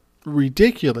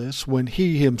ridiculous when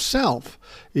he himself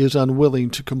is unwilling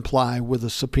to comply with a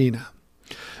subpoena.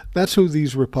 That's who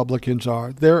these Republicans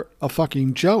are. They're a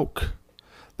fucking joke.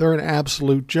 They're an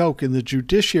absolute joke. And the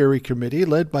Judiciary Committee,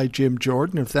 led by Jim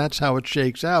Jordan, if that's how it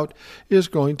shakes out, is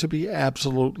going to be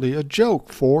absolutely a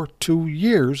joke for 2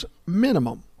 years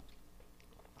minimum.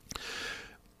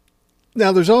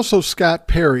 Now, there's also Scott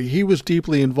Perry. He was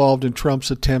deeply involved in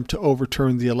Trump's attempt to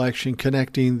overturn the election,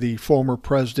 connecting the former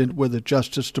president with a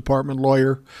Justice Department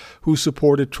lawyer who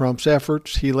supported Trump's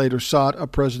efforts. He later sought a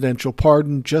presidential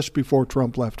pardon just before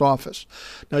Trump left office.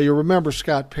 Now, you remember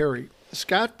Scott Perry.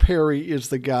 Scott Perry is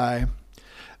the guy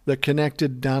that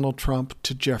connected Donald Trump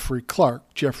to Jeffrey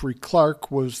Clark. Jeffrey Clark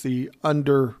was the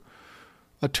under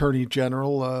attorney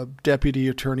general, deputy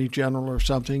attorney general or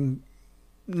something,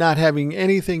 not having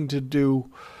anything to do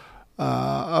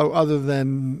other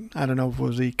than, I don't know if it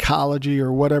was ecology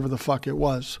or whatever the fuck it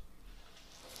was.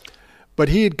 But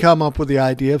he had come up with the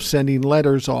idea of sending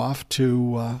letters off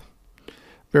to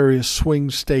various swing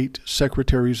state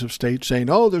secretaries of state saying,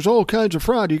 oh, there's all kinds of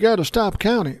fraud. You got to stop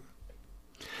counting.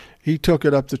 He took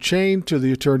it up the chain to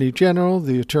the Attorney General.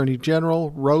 The Attorney General,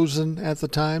 Rosen at the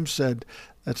time, said,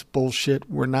 that's bullshit.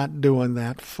 We're not doing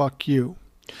that. Fuck you.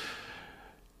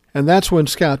 And that's when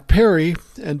Scott Perry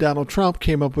and Donald Trump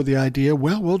came up with the idea,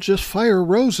 well, we'll just fire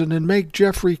Rosen and make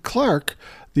Jeffrey Clark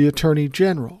the Attorney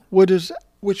General,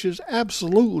 which is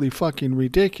absolutely fucking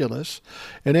ridiculous.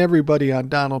 And everybody on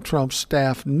Donald Trump's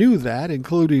staff knew that,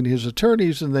 including his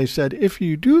attorneys, and they said, if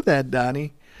you do that,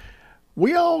 Donnie,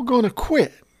 we all going to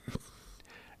quit.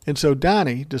 And so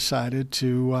Donnie decided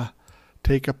to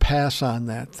take a pass on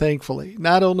that, thankfully,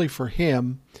 not only for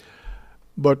him,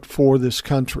 but for this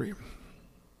country.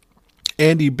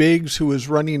 Andy Biggs, who is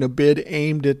running a bid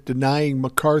aimed at denying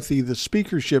McCarthy the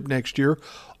speakership next year,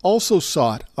 also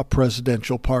sought a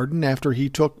presidential pardon after he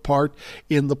took part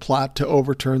in the plot to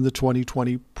overturn the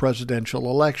 2020 presidential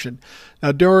election.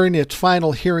 Now, during its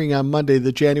final hearing on Monday,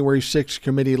 the January 6th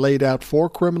committee laid out 4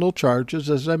 criminal charges,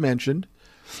 as I mentioned.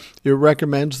 It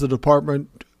recommends the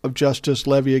Department of Justice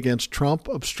levy against Trump,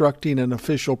 obstructing an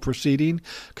official proceeding,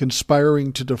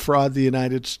 conspiring to defraud the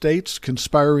United States,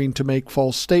 conspiring to make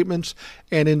false statements,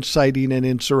 and inciting an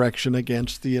insurrection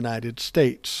against the United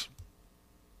States.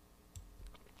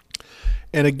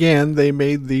 And again, they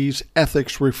made these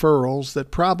ethics referrals that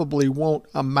probably won't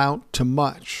amount to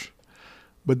much.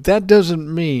 But that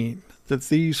doesn't mean that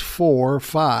these 4 or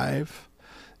 5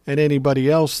 and anybody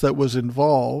else that was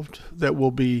involved that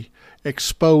will be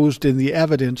exposed in the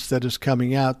evidence that is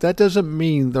coming out, that doesn't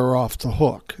mean they're off the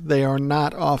hook. They are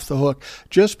not off the hook.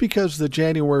 Just because the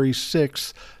January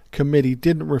 6th committee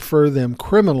didn't refer them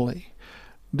criminally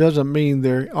doesn't mean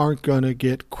they aren't going to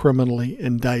get criminally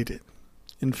indicted.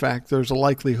 In fact, there's a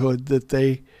likelihood that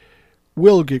they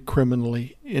will get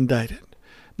criminally indicted.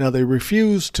 Now, they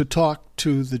refused to talk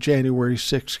to the January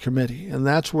 6th committee, and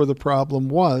that's where the problem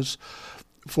was.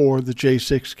 for the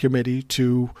J6 committee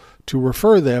to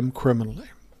refer them criminally.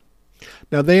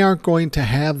 Now, they aren't going to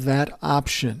have that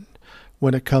option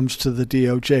when it comes to the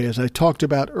DOJ. As I talked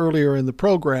about earlier in the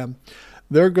program,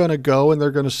 they're going to go and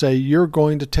they're going to say, you're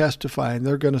going to testify. And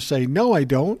they're going to say, no, I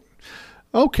don't.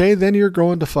 Okay, then you're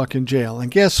going to fucking jail.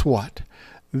 And guess what?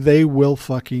 They will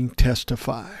fucking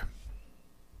testify.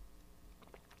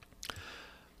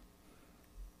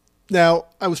 Now,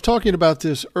 I was talking about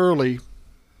this early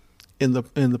in the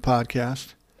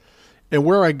podcast, and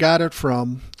where I got it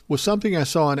from was something I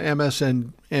saw on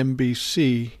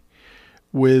MSNBC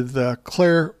with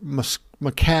Claire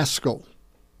McCaskill.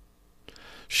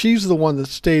 She's the one that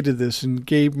stated this and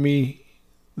gave me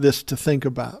this to think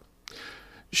about.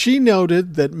 She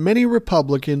noted that many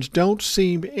Republicans don't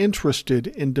seem interested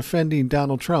in defending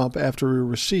Donald Trump after he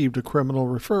received a criminal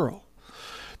referral.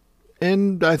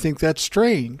 And I think that's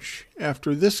strange,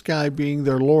 after this guy being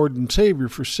their Lord and Savior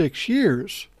for 6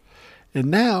 years.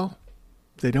 And now,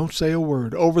 they don't say a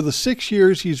word. Over the 6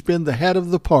 years he's been the head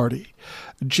of the party,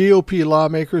 GOP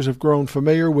lawmakers have grown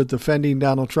familiar with defending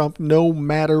Donald Trump no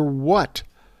matter what.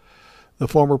 The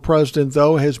former president,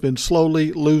 though, has been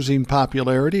slowly losing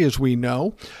popularity, as we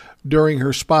know. During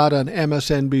her spot on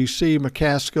MSNBC,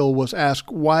 McCaskill was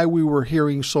asked why we were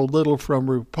hearing so little from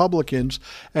Republicans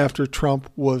after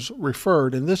Trump was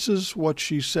referred. And this is what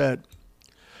she said.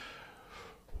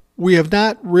 We have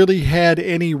not really had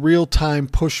any real-time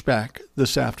pushback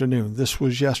this afternoon. This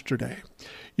was yesterday.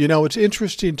 You know, it's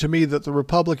interesting to me that the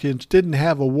Republicans didn't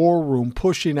have a war room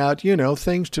pushing out,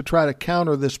 things to try to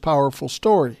counter this powerful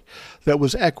story that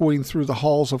was echoing through the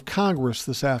halls of Congress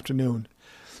this afternoon.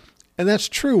 And that's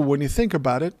true when you think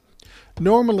about it.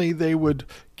 Normally they would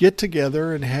get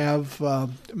together and have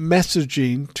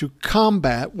messaging to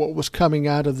combat what was coming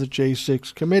out of the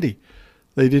J6 committee.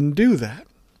 They didn't do that.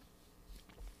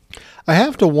 I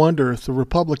have to wonder if the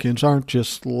Republicans aren't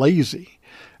just lazy.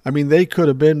 I mean, they could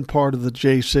have been part of the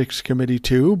J6 committee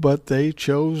too, but they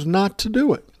chose not to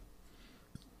do it.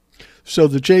 So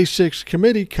the J6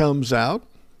 committee comes out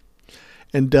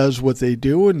and does what they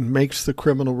do and makes the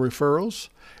criminal referrals,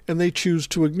 and they choose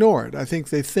to ignore it. I think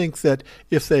they think that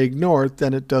if they ignore it,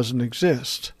 then it doesn't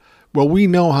exist. Well, we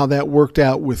know how that worked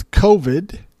out with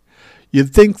COVID.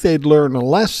 You'd think they'd learn a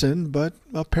lesson, but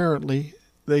apparently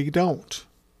they don't.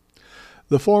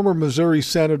 The former Missouri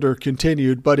senator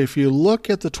continued, but if you look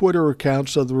at the Twitter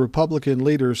accounts of the Republican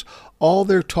leaders, all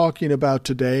they're talking about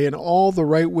today and all the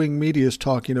right-wing media is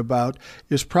talking about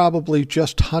is probably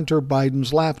just Hunter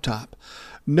Biden's laptop.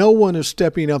 No one is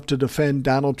stepping up to defend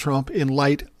Donald Trump in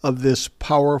light of this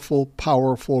powerful,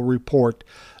 powerful report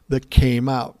that came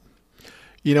out.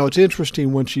 You know, it's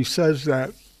interesting when she says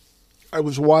that. I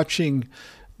was watching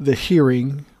the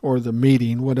hearing or the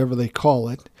meeting, whatever they call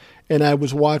it, and I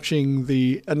was watching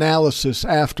the analysis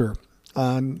after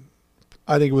on,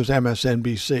 I think it was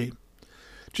MSNBC,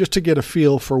 just to get a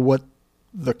feel for what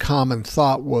the common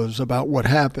thought was about what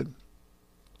happened.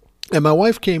 And my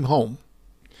wife came home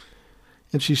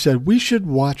and she said, we should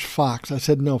watch Fox. I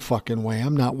said, no fucking way.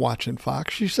 I'm not watching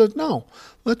Fox. She said, no,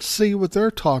 let's see what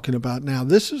they're talking about now.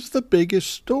 This is the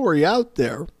biggest story out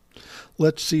there.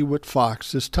 Let's see what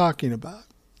Fox is talking about.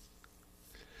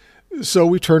 So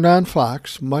we turned on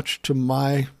Fox, much to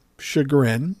my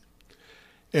chagrin.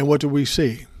 And what do we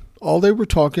see? All they were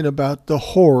talking about the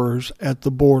horrors at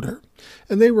the border.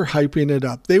 And they were hyping it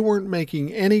up. They weren't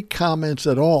making any comments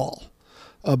at all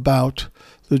about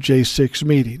the J6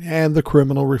 meeting and the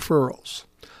criminal referrals.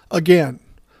 Again,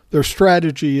 their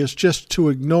strategy is just to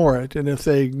ignore it. And if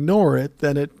they ignore it,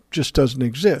 then it just doesn't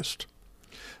exist.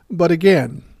 But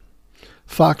again,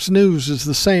 Fox News is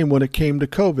the same when it came to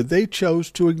COVID. They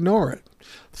chose to ignore it,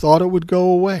 thought it would go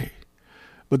away,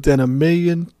 but then 1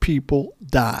 million people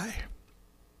die.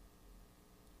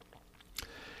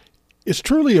 It's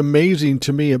truly amazing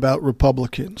to me about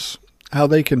Republicans, how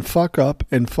they can fuck up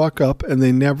and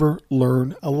they never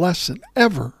learn a lesson,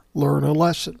 ever learn a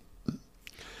lesson.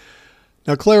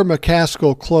 Now, Claire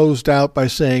McCaskill closed out by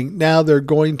saying, now they're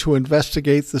going to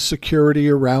investigate the security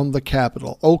around the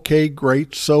Capitol. Okay,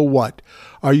 great. So what?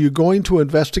 Are you going to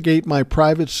investigate my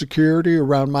private security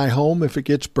around my home if it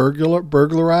gets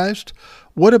burglarized?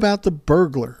 What about the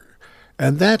burglar?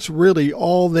 And that's really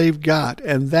all they've got.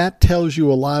 And that tells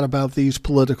you a lot about these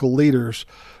political leaders,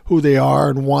 who they are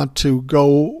and want to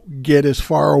go get as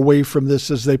far away from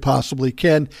this as they possibly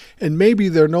can. And maybe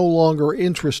they're no longer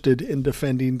interested in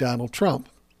defending Donald Trump.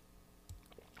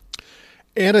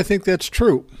 And I think that's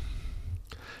true.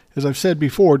 As I've said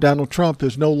before, Donald Trump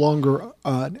is no longer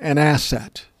an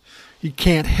asset. He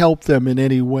can't help them in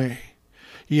any way.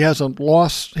 He hasn't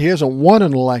won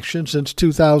an election since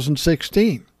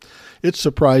 2016. It's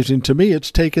surprising to me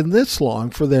it's taken this long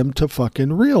for them to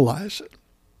fucking realize it.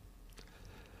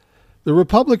 The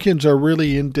Republicans are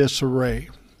really in disarray.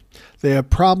 They have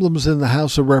problems in the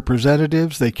House of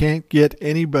Representatives. They can't get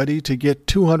anybody to get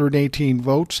 218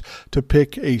 votes to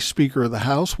pick a Speaker of the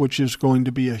House, which is going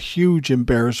to be a huge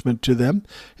embarrassment to them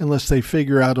unless they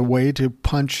figure out a way to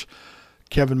punch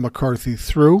Kevin McCarthy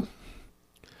through.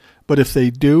 But if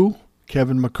they do,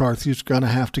 Kevin McCarthy's going to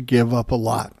have to give up a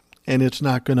lot, and it's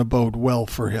not going to bode well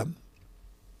for him.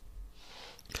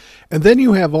 And then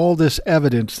you have all this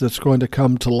evidence that's going to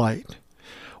come to light.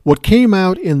 What came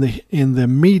out in the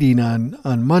meeting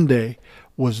on Monday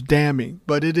was damning,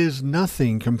 but it is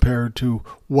nothing compared to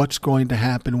what's going to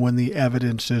happen when the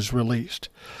evidence is released.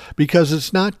 Because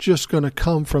it's not just going to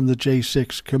come from the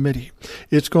J6 committee.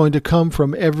 It's going to come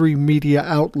from every media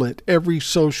outlet, every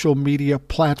social media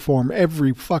platform,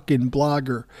 every fucking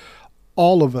blogger.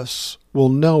 All of us will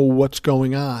know what's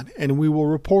going on, and we will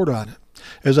report on it.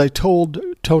 As I told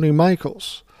Tony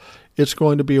Michaels, it's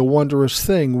going to be a wondrous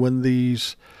thing when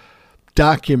these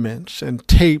documents and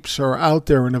tapes are out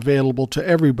there and available to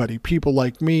everybody. People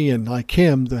like me and like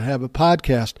him that have a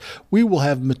podcast, we will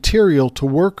have material to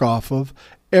work off of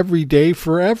every day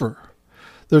forever.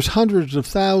 There's hundreds of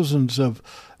thousands of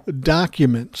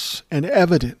documents and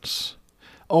evidence.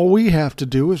 All we have to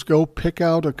do is go pick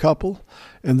out a couple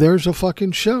and there's a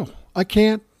fucking show. I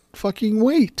can't fucking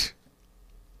wait.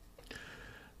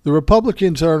 The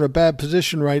Republicans are in a bad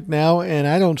position right now, and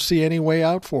I don't see any way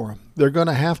out for them. They're going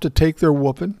to have to take their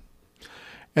whooping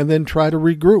and then try to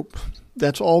regroup.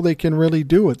 That's all they can really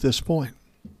do at this point.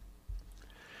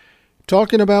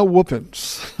 Talking about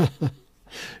whoopings,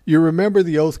 you remember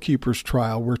the Oath Keepers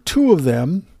trial where two of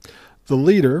them, the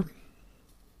leader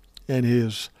and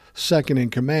his second in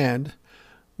command,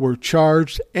 were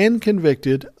charged and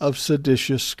convicted of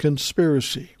seditious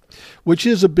conspiracy, which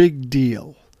is a big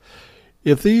deal.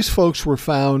 If these folks were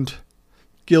found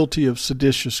guilty of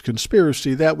seditious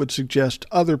conspiracy, that would suggest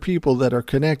other people that are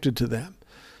connected to them,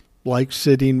 like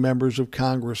sitting members of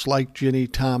Congress, like Ginny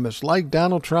Thomas, like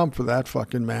Donald Trump for that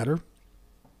fucking matter.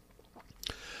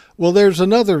 Well, there's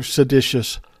another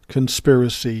seditious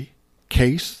conspiracy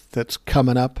case that's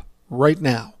coming up right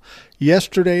now.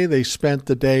 Yesterday, they spent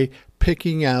the day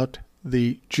picking out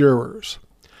the jurors.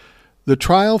 The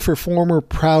trial for former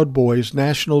Proud Boys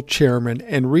national chairman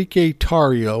Enrique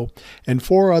Tarrio and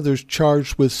four others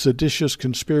charged with seditious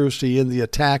conspiracy in the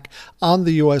attack on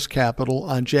the U.S. Capitol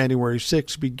on January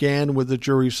 6 began with the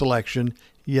jury selection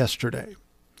yesterday.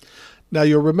 Now,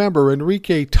 you'll remember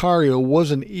Enrique Tarrio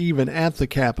wasn't even at the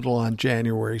Capitol on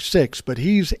January 6, but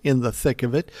he's in the thick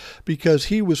of it because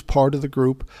he was part of the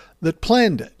group that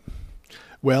planned it.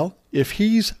 Well, if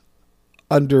he's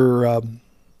under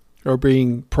or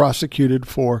being prosecuted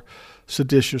for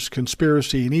seditious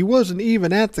conspiracy, and he wasn't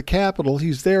even at the Capitol,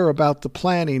 he's there about the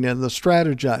planning and the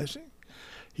strategizing.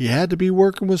 He had to be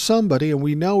working with somebody, and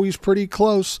we know he's pretty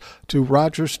close to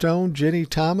Roger Stone, Ginny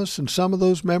Thomas, and some of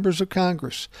those members of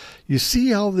Congress. You see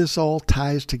how this all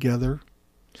ties together?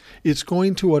 It's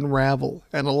going to unravel,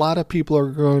 and a lot of people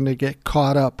are going to get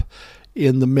caught up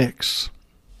in the mix.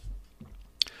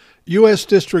 U.S.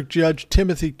 District Judge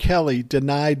Timothy Kelly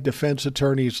denied defense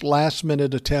attorneys'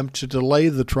 last-minute attempt to delay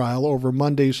the trial over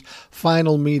Monday's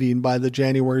final meeting by the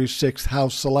January 6th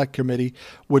House Select Committee,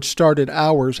 which started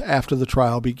hours after the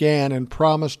trial began and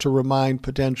promised to remind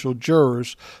potential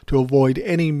jurors to avoid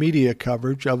any media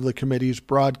coverage of the committee's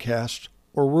broadcasts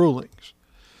or rulings.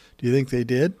 Do you think they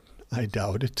did? I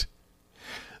doubt it.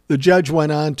 The judge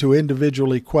went on to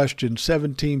individually question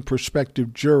 17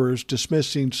 prospective jurors,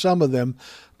 dismissing some of them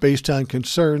based on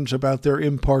concerns about their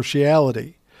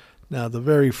impartiality. Now, the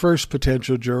very first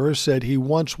potential juror said he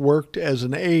once worked as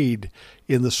an aide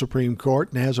in the Supreme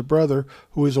Court and has a brother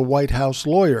who is a White House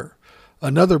lawyer.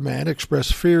 Another man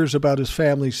expressed fears about his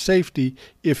family's safety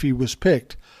if he was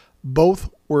picked. Both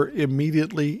were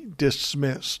immediately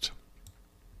dismissed.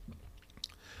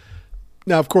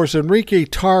 Now, of course, Enrique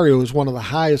Tarrio is one of the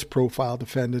highest profile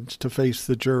defendants to face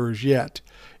the jurors yet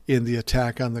in the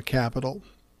attack on the Capitol.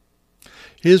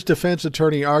 His defense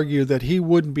attorney argued that he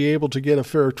wouldn't be able to get a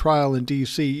fair trial in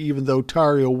D.C. even though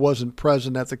Tarrio wasn't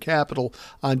present at the Capitol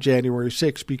on January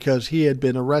 6 because he had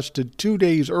been arrested 2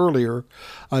 days earlier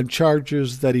on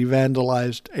charges that he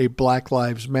vandalized a Black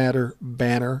Lives Matter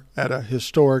banner at a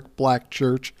historic black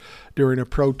church during a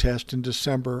protest in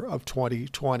December of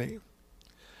 2020.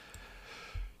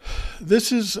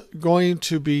 This is going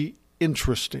to be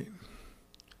interesting,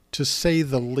 to say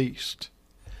the least.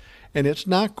 And it's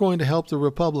not going to help the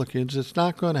Republicans. It's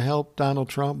not going to help Donald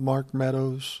Trump, Mark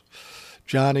Meadows,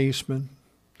 John Eastman.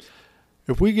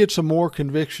 If we get some more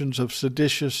convictions of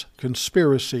seditious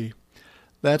conspiracy,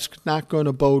 that's not going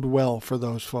to bode well for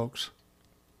those folks.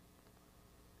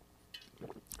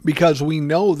 Because we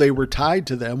know they were tied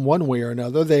to them one way or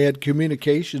another. They had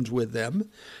communications with them.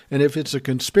 And if it's a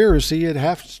conspiracy, it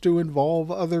has to involve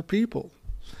other people.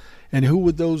 And who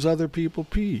would those other people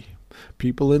be?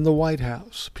 People in the White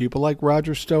House. People like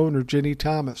Roger Stone or Ginny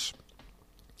Thomas.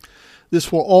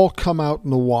 This will all come out in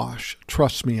the wash.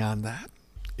 Trust me on that.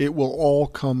 It will all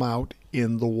come out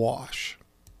in the wash.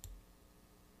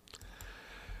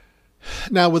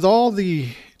 Now, with all the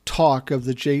talk of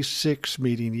the J6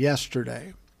 meeting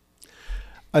yesterday,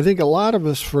 I think a lot of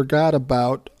us forgot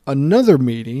about another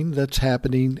meeting that's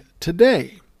happening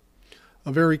today,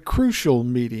 a very crucial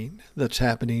meeting that's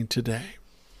happening today.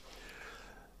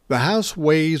 The House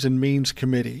Ways and Means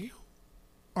Committee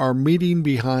are meeting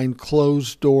behind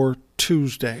closed door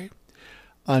Tuesday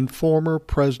on former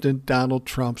President Donald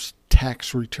Trump's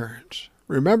tax returns.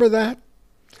 Remember that?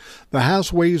 The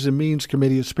House Ways and Means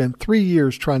Committee has spent 3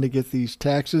 years trying to get these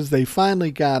taxes. They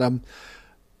finally got them.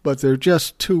 But they're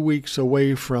just 2 weeks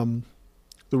away from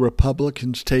the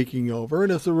Republicans taking over.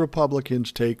 And if the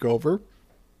Republicans take over,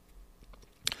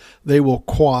 they will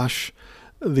quash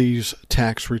these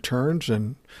tax returns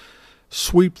and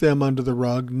sweep them under the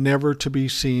rug, never to be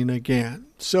seen again.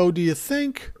 So do you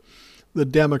think the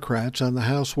Democrats on the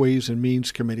House Ways and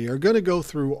Means Committee are going to go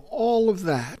through all of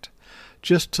that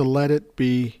just to let it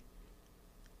be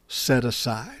set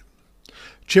aside?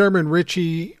 Chairman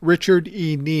Richard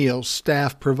E. Neal's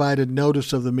staff provided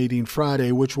notice of the meeting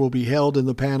Friday, which will be held in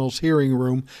the panel's hearing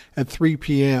room at 3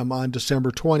 p.m. on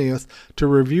December 20th to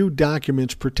review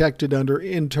documents protected under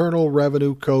Internal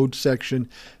Revenue Code Section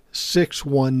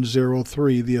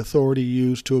 6103, the authority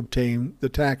used to obtain the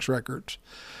tax records.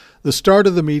 The start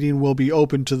of the meeting will be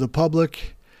open to the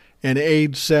public, an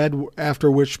aide said, after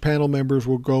which panel members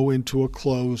will go into a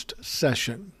closed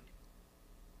session.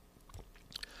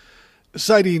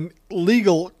 Citing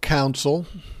legal counsel,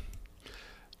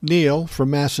 Neal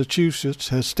from Massachusetts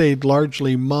has stayed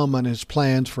largely mum on his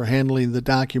plans for handling the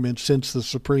documents since the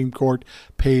Supreme Court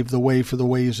paved the way for the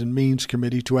Ways and Means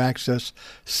Committee to access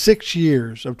 6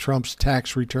 years of Trump's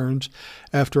tax returns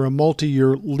after a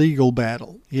multi-year legal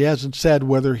battle. He hasn't said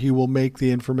whether he will make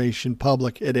the information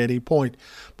public at any point.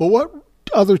 But what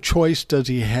other choice does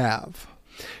he have?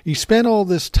 He spent all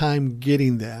this time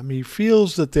getting them. He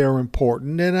feels that they're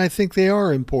important, and I think they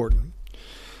are important.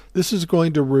 This is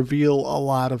going to reveal a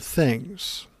lot of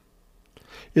things.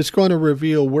 It's going to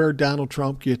reveal where Donald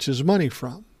Trump gets his money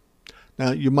from.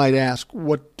 Now, you might ask,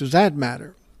 what does that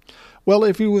matter? Well,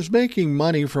 if he was making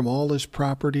money from all his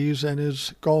properties and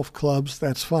his golf clubs,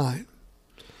 that's fine.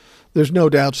 There's no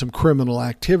doubt some criminal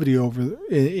activity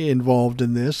involved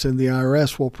in this, and the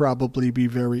IRS will probably be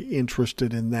very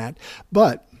interested in that.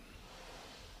 But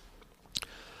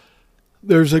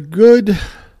there's a good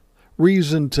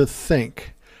reason to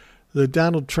think that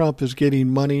Donald Trump is getting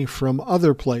money from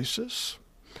other places,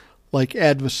 like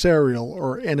adversarial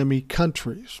or enemy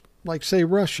countries, like, say,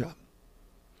 Russia.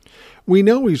 We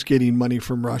know he's getting money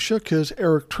from Russia because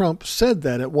Eric Trump said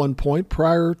that at one point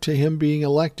prior to him being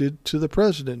elected to the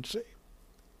presidency.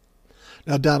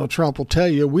 Now, Donald Trump will tell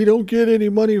you, we don't get any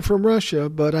money from Russia,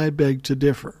 but I beg to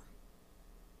differ.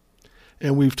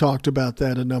 And we've talked about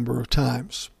that a number of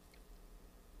times.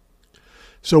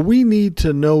 So we need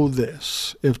to know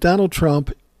this. If Donald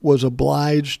Trump was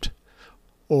obliged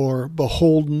or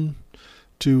beholden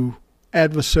to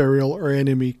adversarial or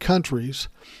enemy countries,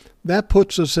 that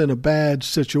puts us in a bad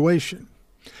situation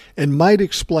and might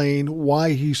explain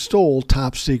why he stole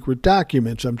top secret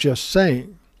documents. I'm just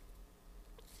saying.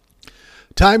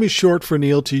 Time is short for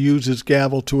Neal to use his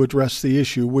gavel to address the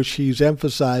issue, which he's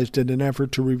emphasized in an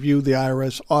effort to review the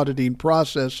IRS auditing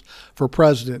process for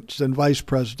presidents and vice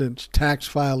presidents' tax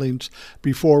filings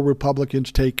before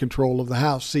Republicans take control of the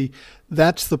House. See,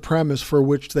 that's the premise for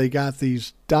which they got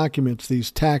these documents, these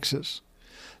taxes.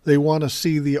 They want to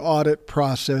see the audit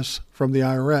process from the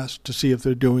IRS to see if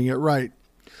they're doing it right.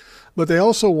 But they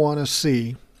also want to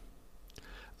see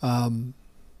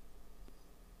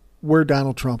where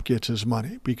Donald Trump gets his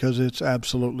money, because it's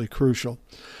absolutely crucial.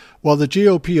 While the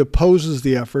GOP opposes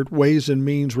the effort, Ways and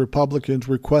Means Republicans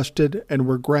requested and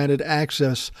were granted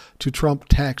access to Trump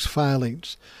tax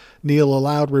filings. Neal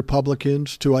allowed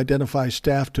Republicans to identify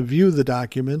staff to view the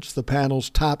documents. The panel's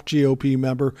top GOP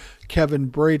member, Kevin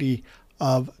Brady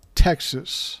of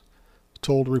Texas,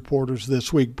 told reporters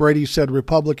this week. Brady said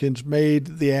Republicans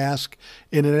made the ask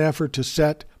in an effort to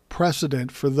set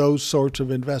precedent for those sorts of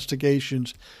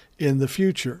investigations in the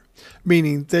future,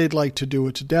 meaning they'd like to do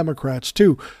it to Democrats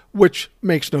too, which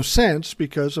makes no sense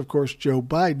because, of course, Joe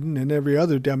Biden and every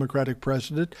other Democratic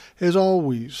president has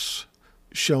always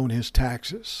shown his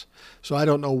taxes. So I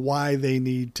don't know why they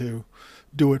need to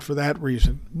do it for that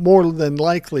reason. More than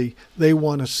likely, they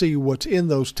want to see what's in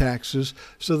those taxes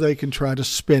so they can try to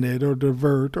spin it or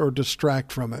divert or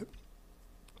distract from it.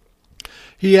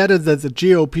 He added that the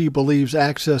GOP believes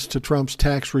access to Trump's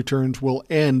tax returns will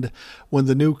end when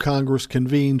the new Congress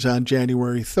convenes on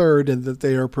January 3rd and that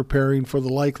they are preparing for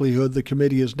the likelihood the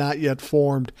committee is not yet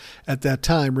formed at that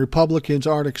time. Republicans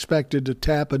aren't expected to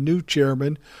tap a new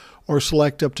chairman or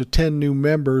select up to 10 new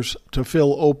members to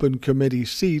fill open committee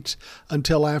seats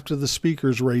until after the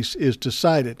speaker's race is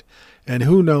decided. And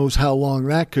who knows how long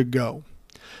that could go.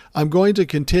 I'm going to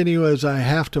continue as I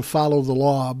have to follow the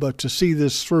law, but to see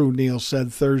this through, Neal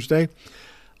said Thursday,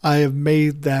 I have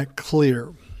made that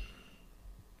clear.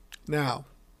 Now,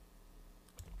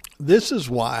 this is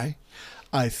why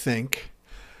I think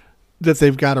that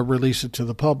they've got to release it to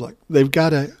the public. They've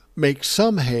got to make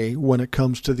some hay when it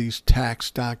comes to these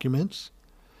tax documents.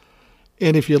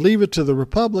 And if you leave it to the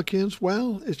Republicans,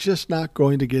 well, it's just not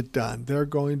going to get done. They're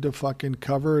going to fucking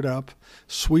cover it up,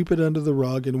 sweep it under the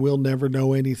rug, and we'll never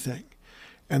know anything.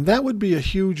 And that would be a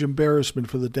huge embarrassment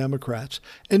for the Democrats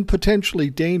and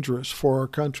potentially dangerous for our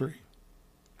country.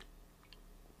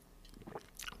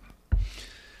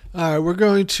 All right, we're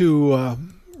going to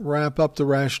wrap up the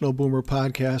Rational Boomer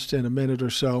podcast in a minute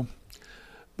or so.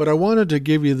 But I wanted to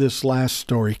give you this last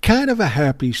story, kind of a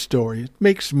happy story. It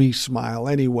makes me smile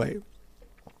anyway.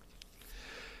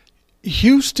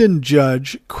 Houston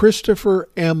Judge Christopher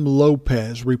M.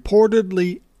 Lopez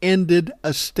reportedly ended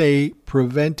a stay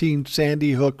preventing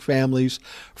Sandy Hook families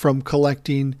from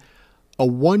collecting a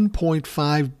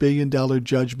 $1.5 billion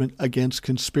judgment against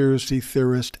conspiracy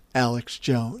theorist Alex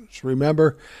Jones.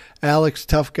 Remember, Alex,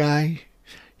 tough guy,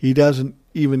 he doesn't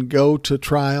even go to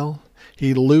trial.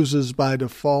 He loses by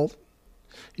default.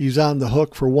 He's on the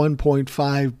hook for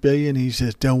 $1.5 billion. He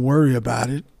says, don't worry about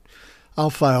it. I'll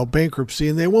file bankruptcy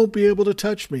and they won't be able to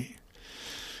touch me.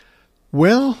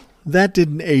 Well, that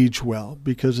didn't age well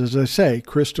because, as I say,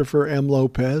 Christopher M.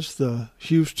 Lopez, the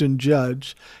Houston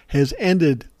judge, has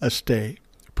ended a stay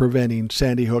preventing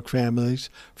Sandy Hook families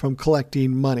from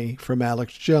collecting money from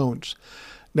Alex Jones.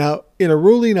 Now, in a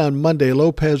ruling on Monday,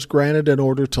 Lopez granted an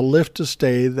order to lift a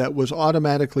stay that was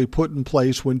automatically put in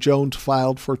place when Jones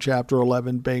filed for Chapter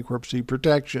 11 bankruptcy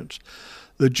protections.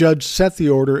 The judge set the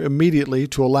order immediately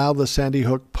to allow the Sandy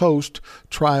Hook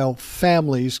post-trial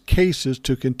families' cases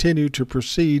to continue to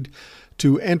proceed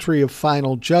to entry of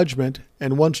final judgment,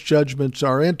 and once judgments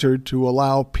are entered, to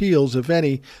allow appeals, if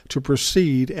any, to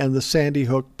proceed, and the Sandy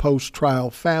Hook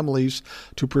post-trial families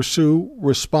to pursue,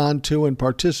 respond to, and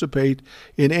participate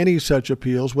in any such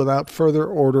appeals without further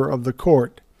order of the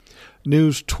court.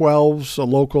 News 12's, a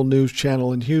local news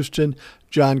channel in Houston,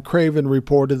 John Craven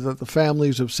reported that the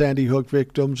families of Sandy Hook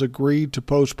victims agreed to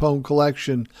postpone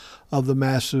collection of the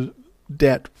massive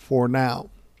debt for now.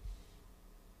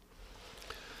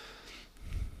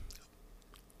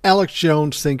 Alex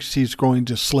Jones thinks he's going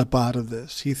to slip out of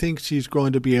this. He thinks he's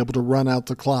going to be able to run out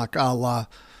the clock a la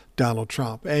Donald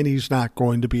Trump, and he's not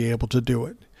going to be able to do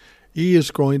it. He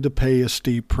is going to pay a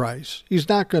steep price. He's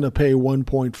not going to pay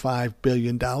 $1.5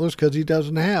 billion because he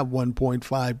doesn't have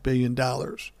 $1.5 billion.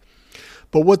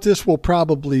 But what this will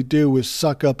probably do is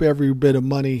suck up every bit of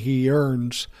money he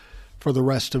earns for the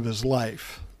rest of his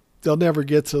life. They'll never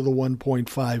get to the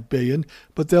 $1.5 billion,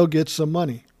 but they'll get some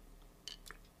money.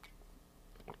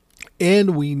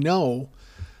 And we know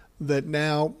that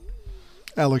now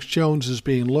Alex Jones is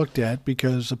being looked at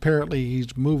because apparently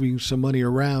he's moving some money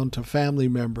around to family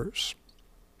members.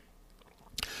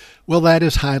 Well, that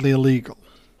is highly illegal.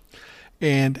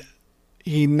 And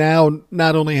he now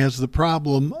not only has the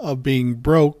problem of being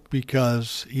broke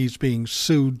because he's being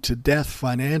sued to death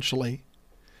financially,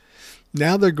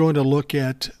 now they're going to look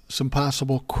at some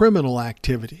possible criminal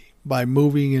activity by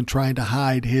moving and trying to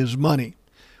hide his money,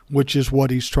 which is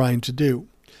what he's trying to do.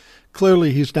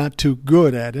 Clearly, he's not too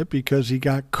good at it because he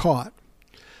got caught.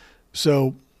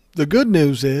 So the good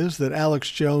news is that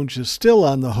Alex Jones is still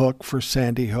on the hook for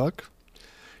Sandy Hook.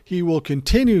 He will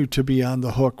continue to be on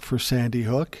the hook for Sandy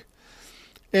Hook.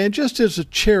 And just as a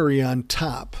cherry on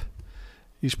top,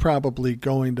 he's probably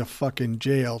going to fucking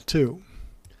jail too.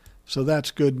 So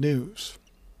that's good news.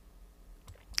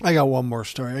 I got one more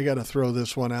story. I got to throw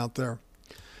this one out there.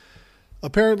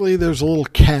 Apparently there's a little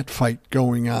cat fight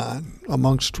going on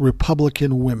amongst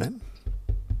Republican women.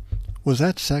 Was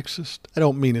that sexist? I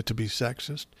don't mean it to be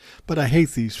sexist, but I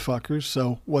hate these fuckers,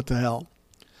 so what the hell?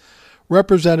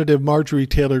 Representative Marjorie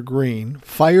Taylor Greene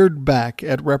fired back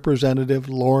at Representative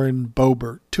Lauren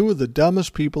Boebert, two of the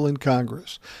dumbest people in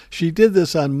Congress. She did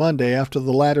this on Monday after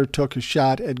the latter took a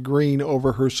shot at Greene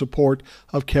over her support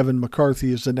of Kevin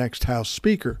McCarthy as the next House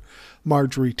Speaker.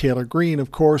 Marjorie Taylor Greene, of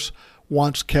course,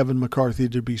 wants Kevin McCarthy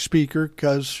to be Speaker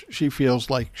because she feels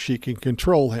like she can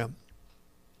control him.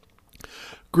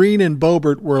 Greene and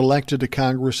Boebert were elected to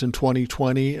Congress in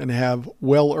 2020 and have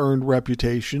well-earned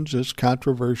reputations as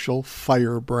controversial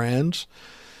firebrands.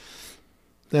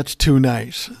 That's too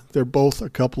nice. They're both a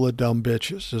couple of dumb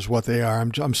bitches is what they are.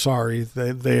 I'm sorry,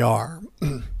 they are.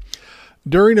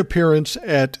 During appearance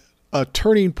at a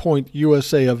Turning Point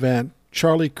USA event,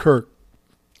 Charlie Kirk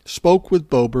spoke with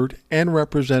Boebert and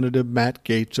Representative Matt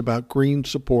Gaetz about Greene's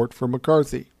support for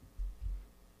McCarthy.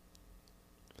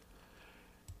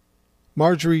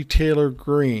 Marjorie Taylor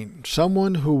Greene,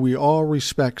 someone who we all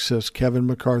respect, says Kevin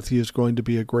McCarthy is going to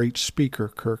be a great speaker,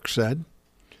 Kirk said.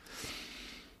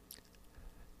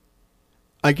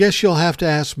 I guess you'll have to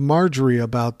ask Marjorie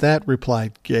about that,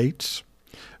 replied Gaetz,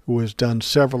 who has done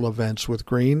several events with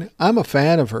Greene. I'm a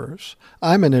fan of hers.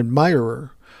 I'm an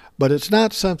admirer, but it's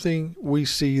not something we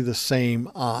see the same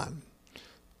on.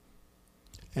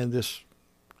 And this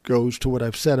goes to what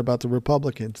I've said about the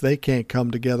Republicans. They can't come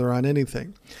together on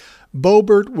anything.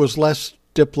 Boebert was less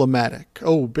diplomatic.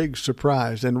 Oh, big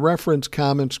surprise. And referenced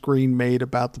comments Greene made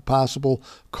about the possible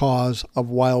cause of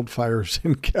wildfires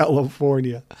in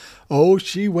California. Oh,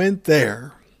 she went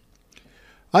there.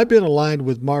 I've been aligned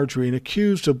with Marjorie and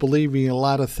accused of believing a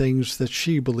lot of things that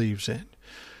she believes in.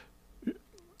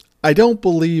 I don't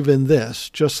believe in this,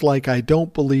 just like I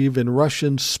don't believe in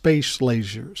Russian space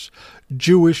lasers,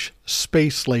 Jewish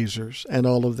space lasers, and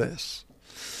all of this.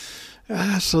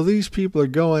 So these people are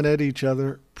going at each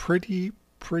other pretty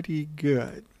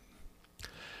good.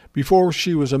 Before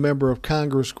she was a member of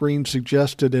Congress, Greene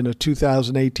suggested in a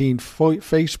 2018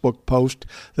 Facebook post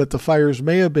that the fires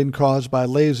may have been caused by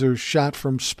lasers shot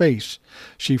from space.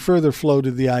 She further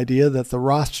floated the idea that the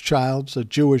Rothschilds, a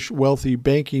Jewish wealthy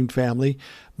banking family,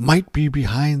 might be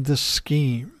behind the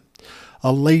scheme.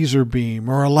 A laser beam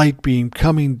or a light beam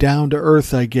coming down to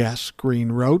Earth, I guess,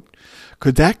 Greene wrote.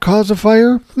 Could that cause a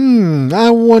fire?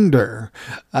 I wonder.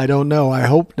 I don't know. I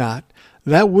hope not.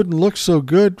 That wouldn't look so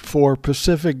good for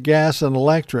Pacific Gas and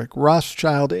Electric,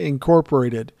 Rothschild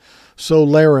Incorporated,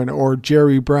 Solarin, or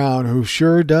Jerry Brown, who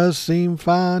sure does seem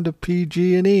fond of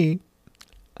PG&E.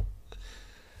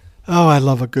 Oh, I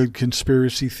love a good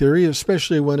conspiracy theory,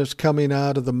 especially when it's coming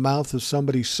out of the mouth of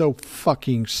somebody so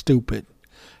fucking stupid.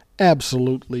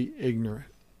 Absolutely ignorant.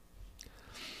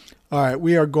 All right,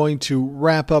 we are going to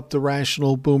wrap up the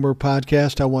Rational Boomer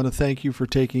podcast. I want to thank you for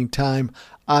taking time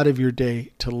out of your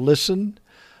day to listen.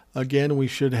 Again, we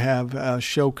should have a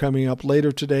show coming up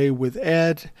later today with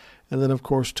Ed, and then, of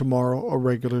course, tomorrow a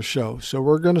regular show. So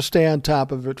we're going to stay on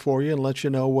top of it for you and let you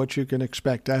know what you can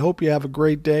expect. I hope you have a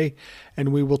great day,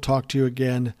 and we will talk to you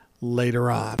again later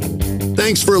on.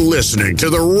 Thanks for listening to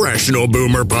the Rational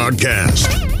Boomer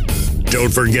podcast.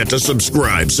 Don't forget to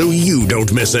subscribe so you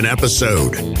don't miss an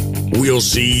episode. We'll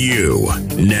see you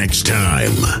next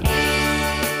time.